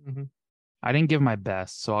 I didn't give my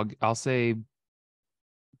best, so I'll say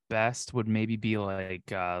best would maybe be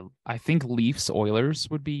like I think Leafs Oilers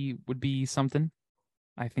would be something.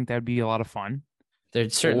 I think that would be a lot of fun.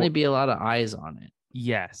 There'd certainly be a lot of eyes on it.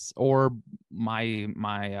 Yes, or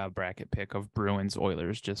my bracket pick of Bruins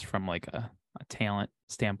Oilers, just from like a talent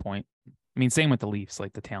standpoint. I mean, same with the Leafs,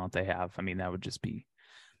 like the talent they have. I mean, that'd be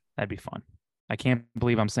fun. I can't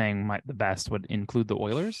believe I'm saying the best would include the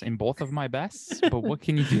Oilers in both of my bests, but what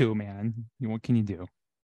can you do, man? What can you do?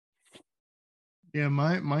 Yeah,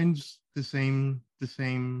 mine's the same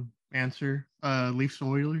answer. Leafs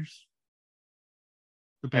Oilers.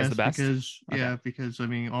 The best because because I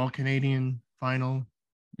mean all Canadian final.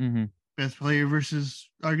 Best player versus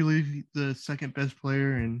arguably the second best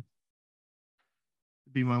player, and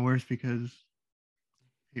it'd be my worst because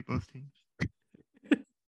I hate both teams.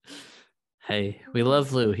 Hey, we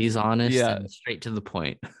love Lou. He's honest Yeah. and straight to the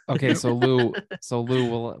point. Okay, so Lou,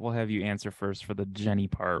 we'll have you answer first for the Jenny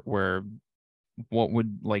part. Where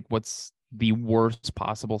what's the worst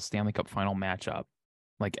possible Stanley Cup final matchup,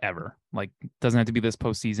 like ever? Like, doesn't have to be this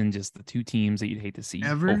postseason, just the two teams that you'd hate to see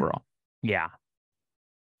ever overall. Yeah.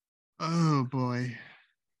 Oh boy.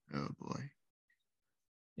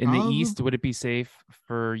 In the East, would it be safe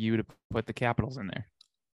for you to put the Capitals in there?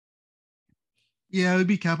 Yeah, it would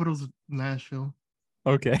be Capitals Nashville.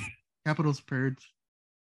 Okay. Capitals Birds.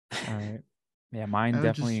 All right. Yeah, mine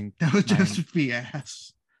definitely. That would just be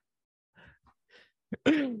ass.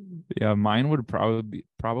 Yeah, mine would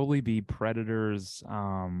probably be Predators.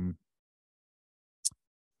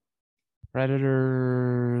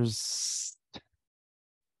 Predators.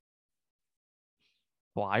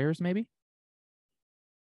 Flyers, maybe.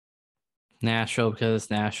 Nashville because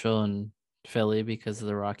it's Nashville, and Philly because of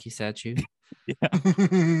the Rocky statue. Yeah.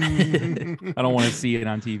 I don't want to see it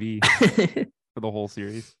on TV for the whole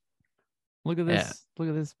series. Look at this. Yeah. Look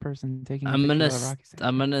at this person taking a picture of the Rocky statue.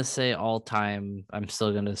 I'm gonna say all time. I'm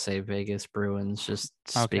still gonna say Vegas Bruins just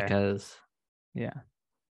because. Yeah.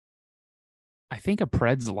 I think a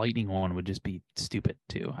Preds Lightning one would just be stupid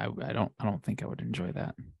too. I don't think I would enjoy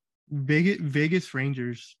that. Vegas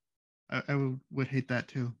Rangers. I would hate that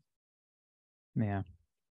too. Yeah.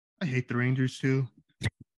 I hate the Rangers too.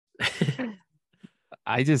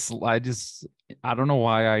 I don't know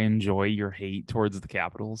why I enjoy your hate towards the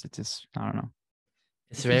Capitals. It just, I don't know.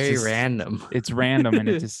 It's very random. It's random, and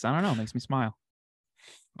it just, I don't know, makes me smile.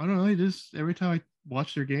 I don't know. I just, every time I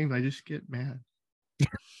watch their games, I just get mad. I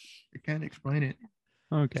can't explain it.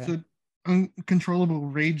 Okay. It's an uncontrollable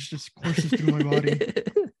rage just courses through my body.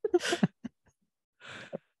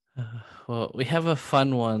 Well, we have a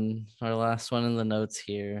fun one. Our last one in the notes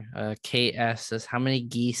here. Kate asks us, how many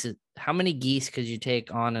geese could you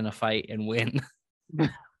take on in a fight and win?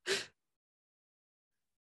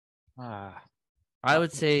 I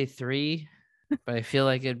would say 3, but I feel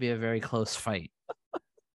like it'd be a very close fight.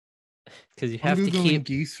 Because you have to keep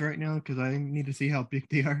geese right now because I need to see how big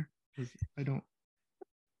they are.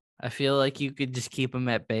 I feel like you could just keep them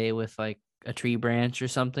at bay with like a tree branch or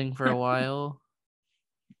something for a while.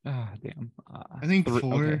 Damn. I think 4.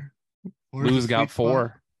 Okay. Lou's got 4.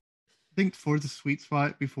 Spot. I think 4 is a sweet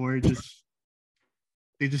spot before they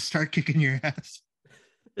just start kicking your ass.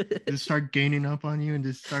 Just start gaining up on you and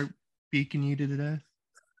just start beaking you to the death.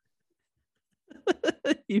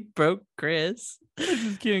 You broke Chris. I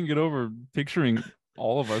just can't get over picturing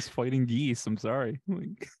all of us fighting geese. I'm sorry.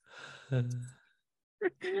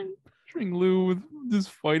 Picturing Lou with just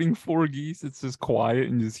fighting 4 geese. It's just quiet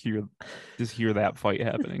and just hear that fight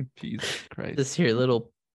happening. Jesus Christ. Just hear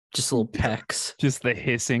little pecks. Just the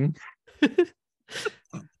hissing.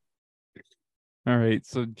 All right.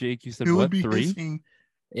 So Jake, you said Who what? Would be 3? Hissing?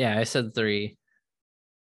 Yeah, I said 3.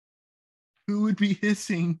 Who would be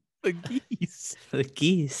hissing? The geese. The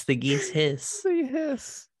geese hiss. They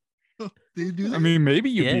hiss. Oh, they do that? I mean, maybe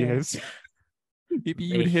you'd be hiss. Maybe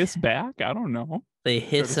you'd hiss back. I don't know. They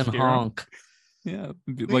hiss and honk. Yeah,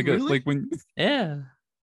 Wait, really? like when. Yeah.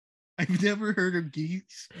 I've never heard of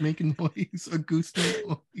geese making noise. A goose make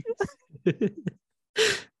noise.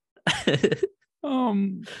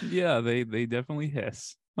 Yeah, they definitely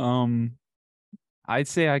hiss. I'd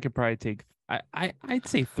say I could probably take. I'd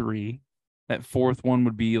say 3. That 4th one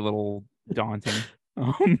would be a little daunting.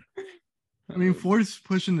 I mean, 4 is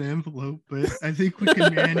pushing the envelope, but I think we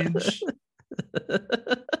can manage.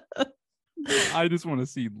 I just want to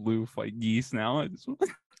see Lou fight geese now. I just want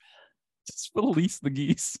just release the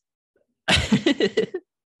geese.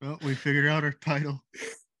 Well, we figured out our title.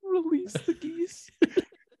 Release the geese.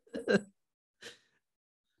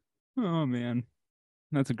 Oh man,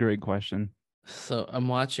 that's a great question. So I'm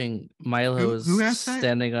watching Milo's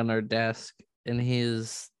standing on our desk, and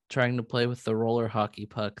he's trying to play with the roller hockey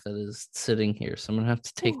puck that is sitting here. So I'm gonna have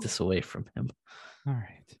to take this away from him. All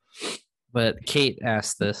right. But Kate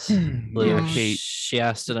asked this. Yeah, Kate. She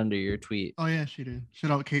asked it under your tweet. Oh yeah, she did.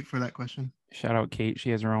 Shout out Kate for that question. Shout out Kate.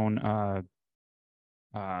 She has her own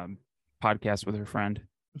podcast with her friend.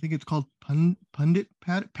 I think it's called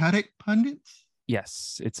Paddock Pundits.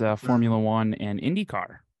 Yes, it's a Formula 1 and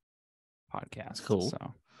IndyCar podcast. That's cool.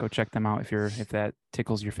 So go check them out if that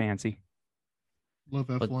tickles your fancy. Love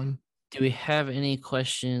F1. Do we have any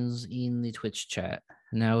questions in the Twitch chat?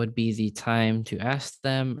 Now would be the time to ask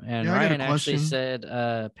them. And Ryan actually said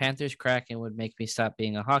Panthers Kraken would make me stop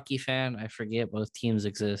being a hockey fan. I forget both teams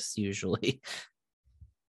exist usually.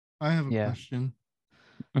 I have a question.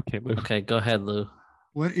 Okay, Lou. Okay, go ahead, Lou.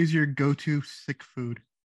 What is your go-to sick food?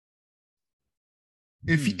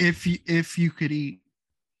 If you could eat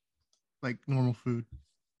like normal food?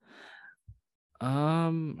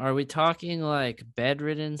 Are we talking like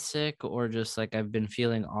bedridden sick or just like I've been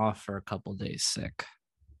feeling off for a couple days sick?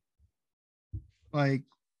 Like,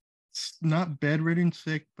 not bedridden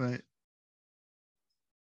sick, but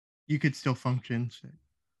you could still function sick.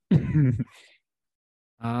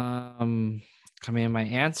 I mean, my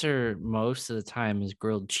answer most of the time is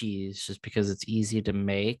grilled cheese, just because it's easy to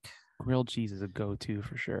make. Grilled cheese is a go-to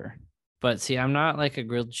for sure. But see, I'm not like a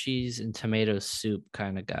grilled cheese and tomato soup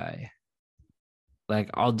kind of guy. Like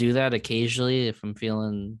I'll do that occasionally if I'm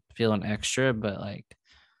feeling extra, but like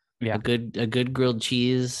a good grilled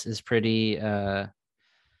cheese is pretty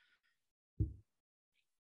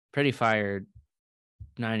fired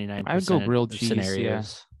 99% I would go grilled of cheese, scenarios.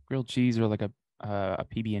 Yeah. Grilled cheese or like a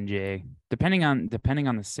PB&J, depending on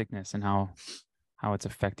the sickness and how it's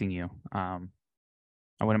affecting you. I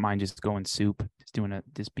wouldn't mind just going soup,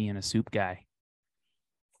 just being a soup guy.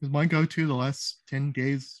 Because my go-to the last 10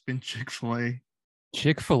 days has been Chick-fil-A.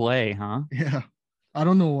 Chick-fil-A, huh? Yeah. I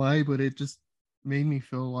don't know why, but it just made me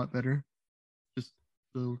feel a lot better. Just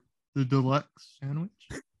the deluxe sandwich.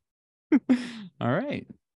 All right.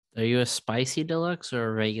 Are you a spicy deluxe or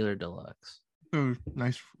a regular deluxe? So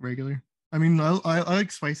nice regular. I mean, I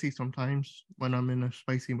like spicy sometimes when I'm in a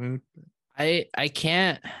spicy mood. But... I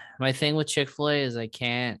can't. My thing with Chick-fil-A is I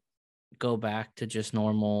can't go back to just the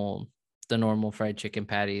normal fried chicken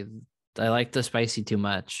patty. I like the spicy too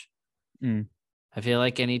much. I feel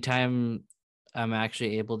like anytime I'm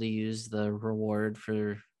actually able to use the reward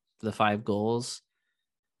for the 5 goals.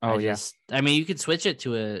 Oh, I mean, you could switch it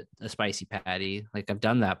to a spicy patty. Like I've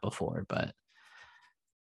done that before, but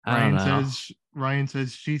Ryan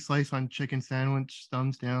says cheese slice on chicken sandwich,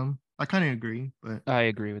 thumbs down. I kind of agree, but I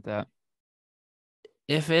agree with that.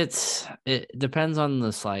 It depends on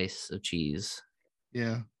the slice of cheese.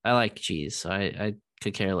 Yeah, I like cheese, so I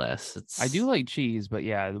could care less. I do like cheese, but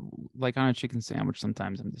yeah, like on a chicken sandwich,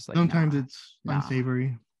 sometimes I'm just like, it's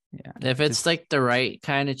unsavory. Yeah, if it's like the right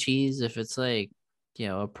kind of cheese, if it's like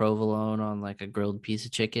a provolone on like a grilled piece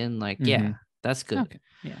of chicken, like yeah, that's good. Okay.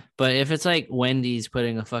 Yeah, but if it's like Wendy's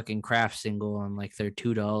putting a fucking Kraft single on like their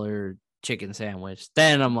 $2 chicken sandwich,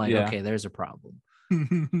 then I'm like, okay, there's a problem.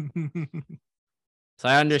 So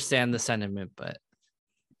I understand the sentiment, but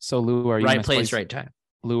so Lou, are you right place, right time?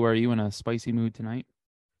 Lou, are you in a spicy mood tonight?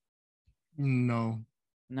 No.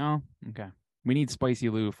 Okay. We need spicy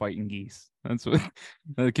Lou fighting Geese.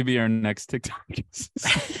 That could be our next TikTok.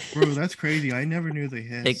 Bro, that's crazy. I never knew they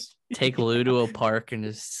hiss. Take Lou to a park and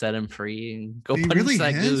just set him free and go punch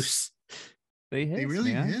that goose. They hiss. They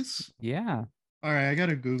really hiss? Yeah. All right, I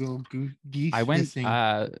gotta Google geese. I went. Hissing.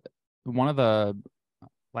 One of the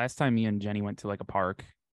last time me and Jenny went to like a park.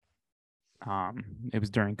 It was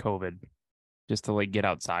during COVID, just to like get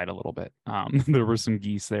outside a little bit. There were some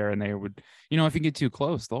geese there, and they would, if you get too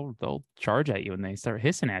close, they'll charge at you and they start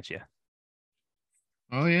hissing at you.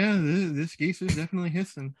 Oh yeah, this geese is definitely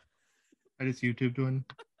hissing. I just YouTube doing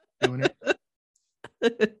it.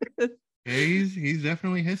 Yeah, he's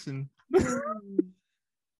definitely hissing.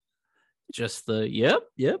 Just the yep,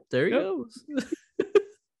 there he goes.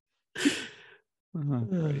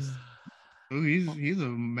 Oh, he's a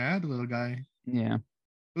mad little guy. Yeah.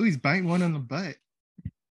 Oh, he's biting one on the butt.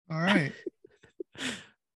 All right.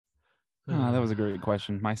 That was a great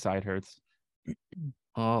question. My side hurts.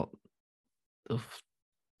 Well, I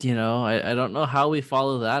don't know how we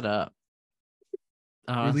follow that up.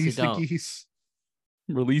 Release the geese.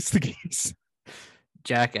 Release the geese.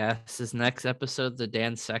 Jackass, is next episode the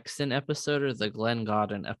Dan Sexton episode or the Glenn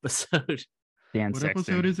Godden episode? Dan what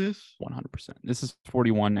Sexton. Episode is this? 100%. This is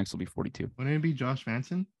 41. Next will be 42. Wouldn't it be Josh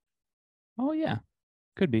Manson? Oh yeah,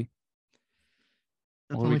 could be.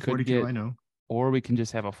 That's only 42. I know. Or we can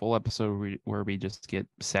just have a full episode where we just get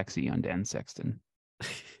sexy on Dan Sexton.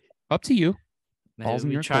 Up to you.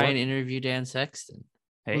 Maybe we try and interview Dan Sexton.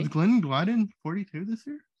 Hey, was Glenn Godden 42 this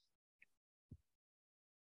year?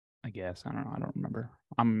 I guess. I don't know. I don't remember.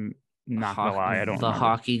 I'm not gonna lie. I don't. The remember.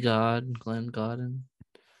 Hockey God, Glenn Godden.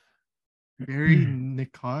 Barry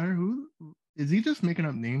Nicar. Who is he? Just making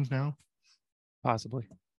up names now? Possibly.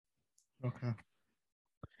 Okay.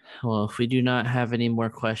 Well, if we do not have any more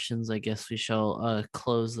questions, I guess we shall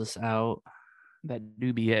close this out. That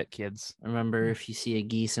do be it, kids. Remember, if you see a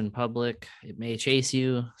geese in public, it may chase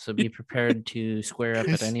you, so be prepared to square up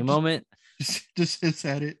at any moment. Just hiss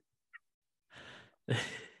at it.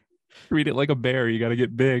 Treat it like a bear. You got to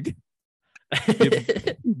get big.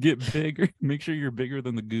 Get bigger. Make sure you're bigger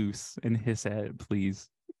than the goose and hiss at it, please.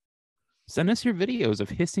 Send us your videos of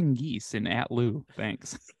hissing geese and at Lou.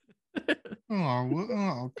 Thanks.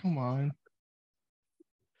 Oh, come on.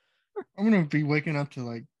 I'm going to be waking up to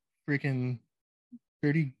like freaking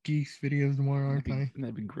 30 Geese videos more, aren't I?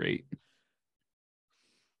 That'd be great.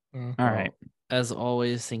 All right. As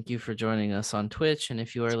always, thank you for joining us on Twitch. And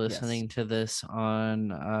if you are listening to this on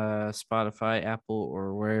Spotify, Apple,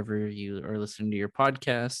 or wherever you are listening to your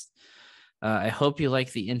podcast, I hope you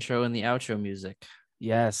like the intro and the outro music.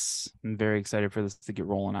 Yes, I'm very excited for this to get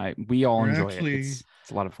rolling. We all enjoy it. It's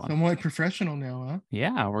a lot of fun. Somewhat professional now, huh?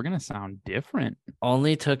 Yeah, we're gonna sound different.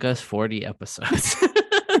 Only took us 40 episodes.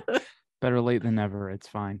 Better late than never. It's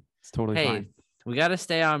fine. It's totally fine. We got to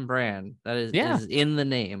stay on brand. That is in the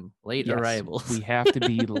name. Late arrivals. We have to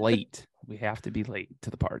be late. We have to be late to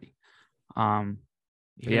the party.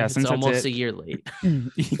 Since it's almost a year late.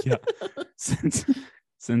 Yeah.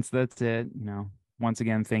 Since that's it, once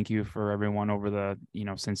again, thank you for everyone over the,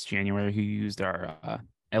 since January who used our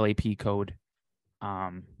LAP code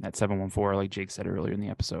at 714, like Jake said earlier in the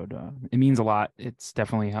episode. It means a lot. It's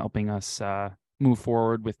definitely helping us move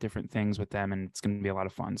forward with different things with them, and it's going to be a lot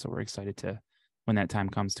of fun. So we're excited to, when that time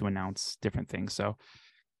comes, to announce different things. So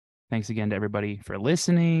thanks again to everybody for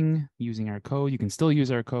listening, using our code. You can still use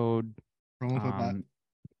our code.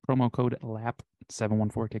 Promo code LAP,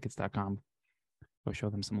 714tickets.com. Go show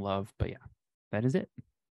them some love. But yeah, that is it.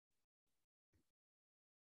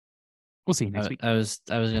 We'll see you next week. I was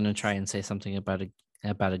gonna try and say something about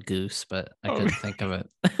a goose, but I couldn't think of it.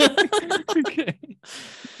 Okay.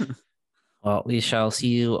 Well, we shall see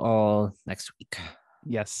you all next week.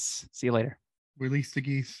 Yes. See you later. Release the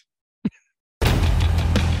geese.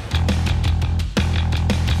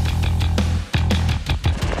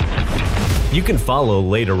 You can follow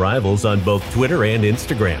Late Arrivals on both Twitter and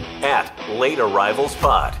Instagram at Late Arrivals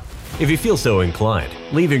Pod. If you feel so inclined,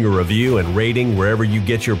 leaving a review and rating wherever you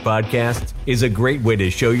get your podcasts is a great way to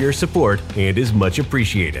show your support and is much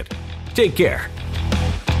appreciated. Take care.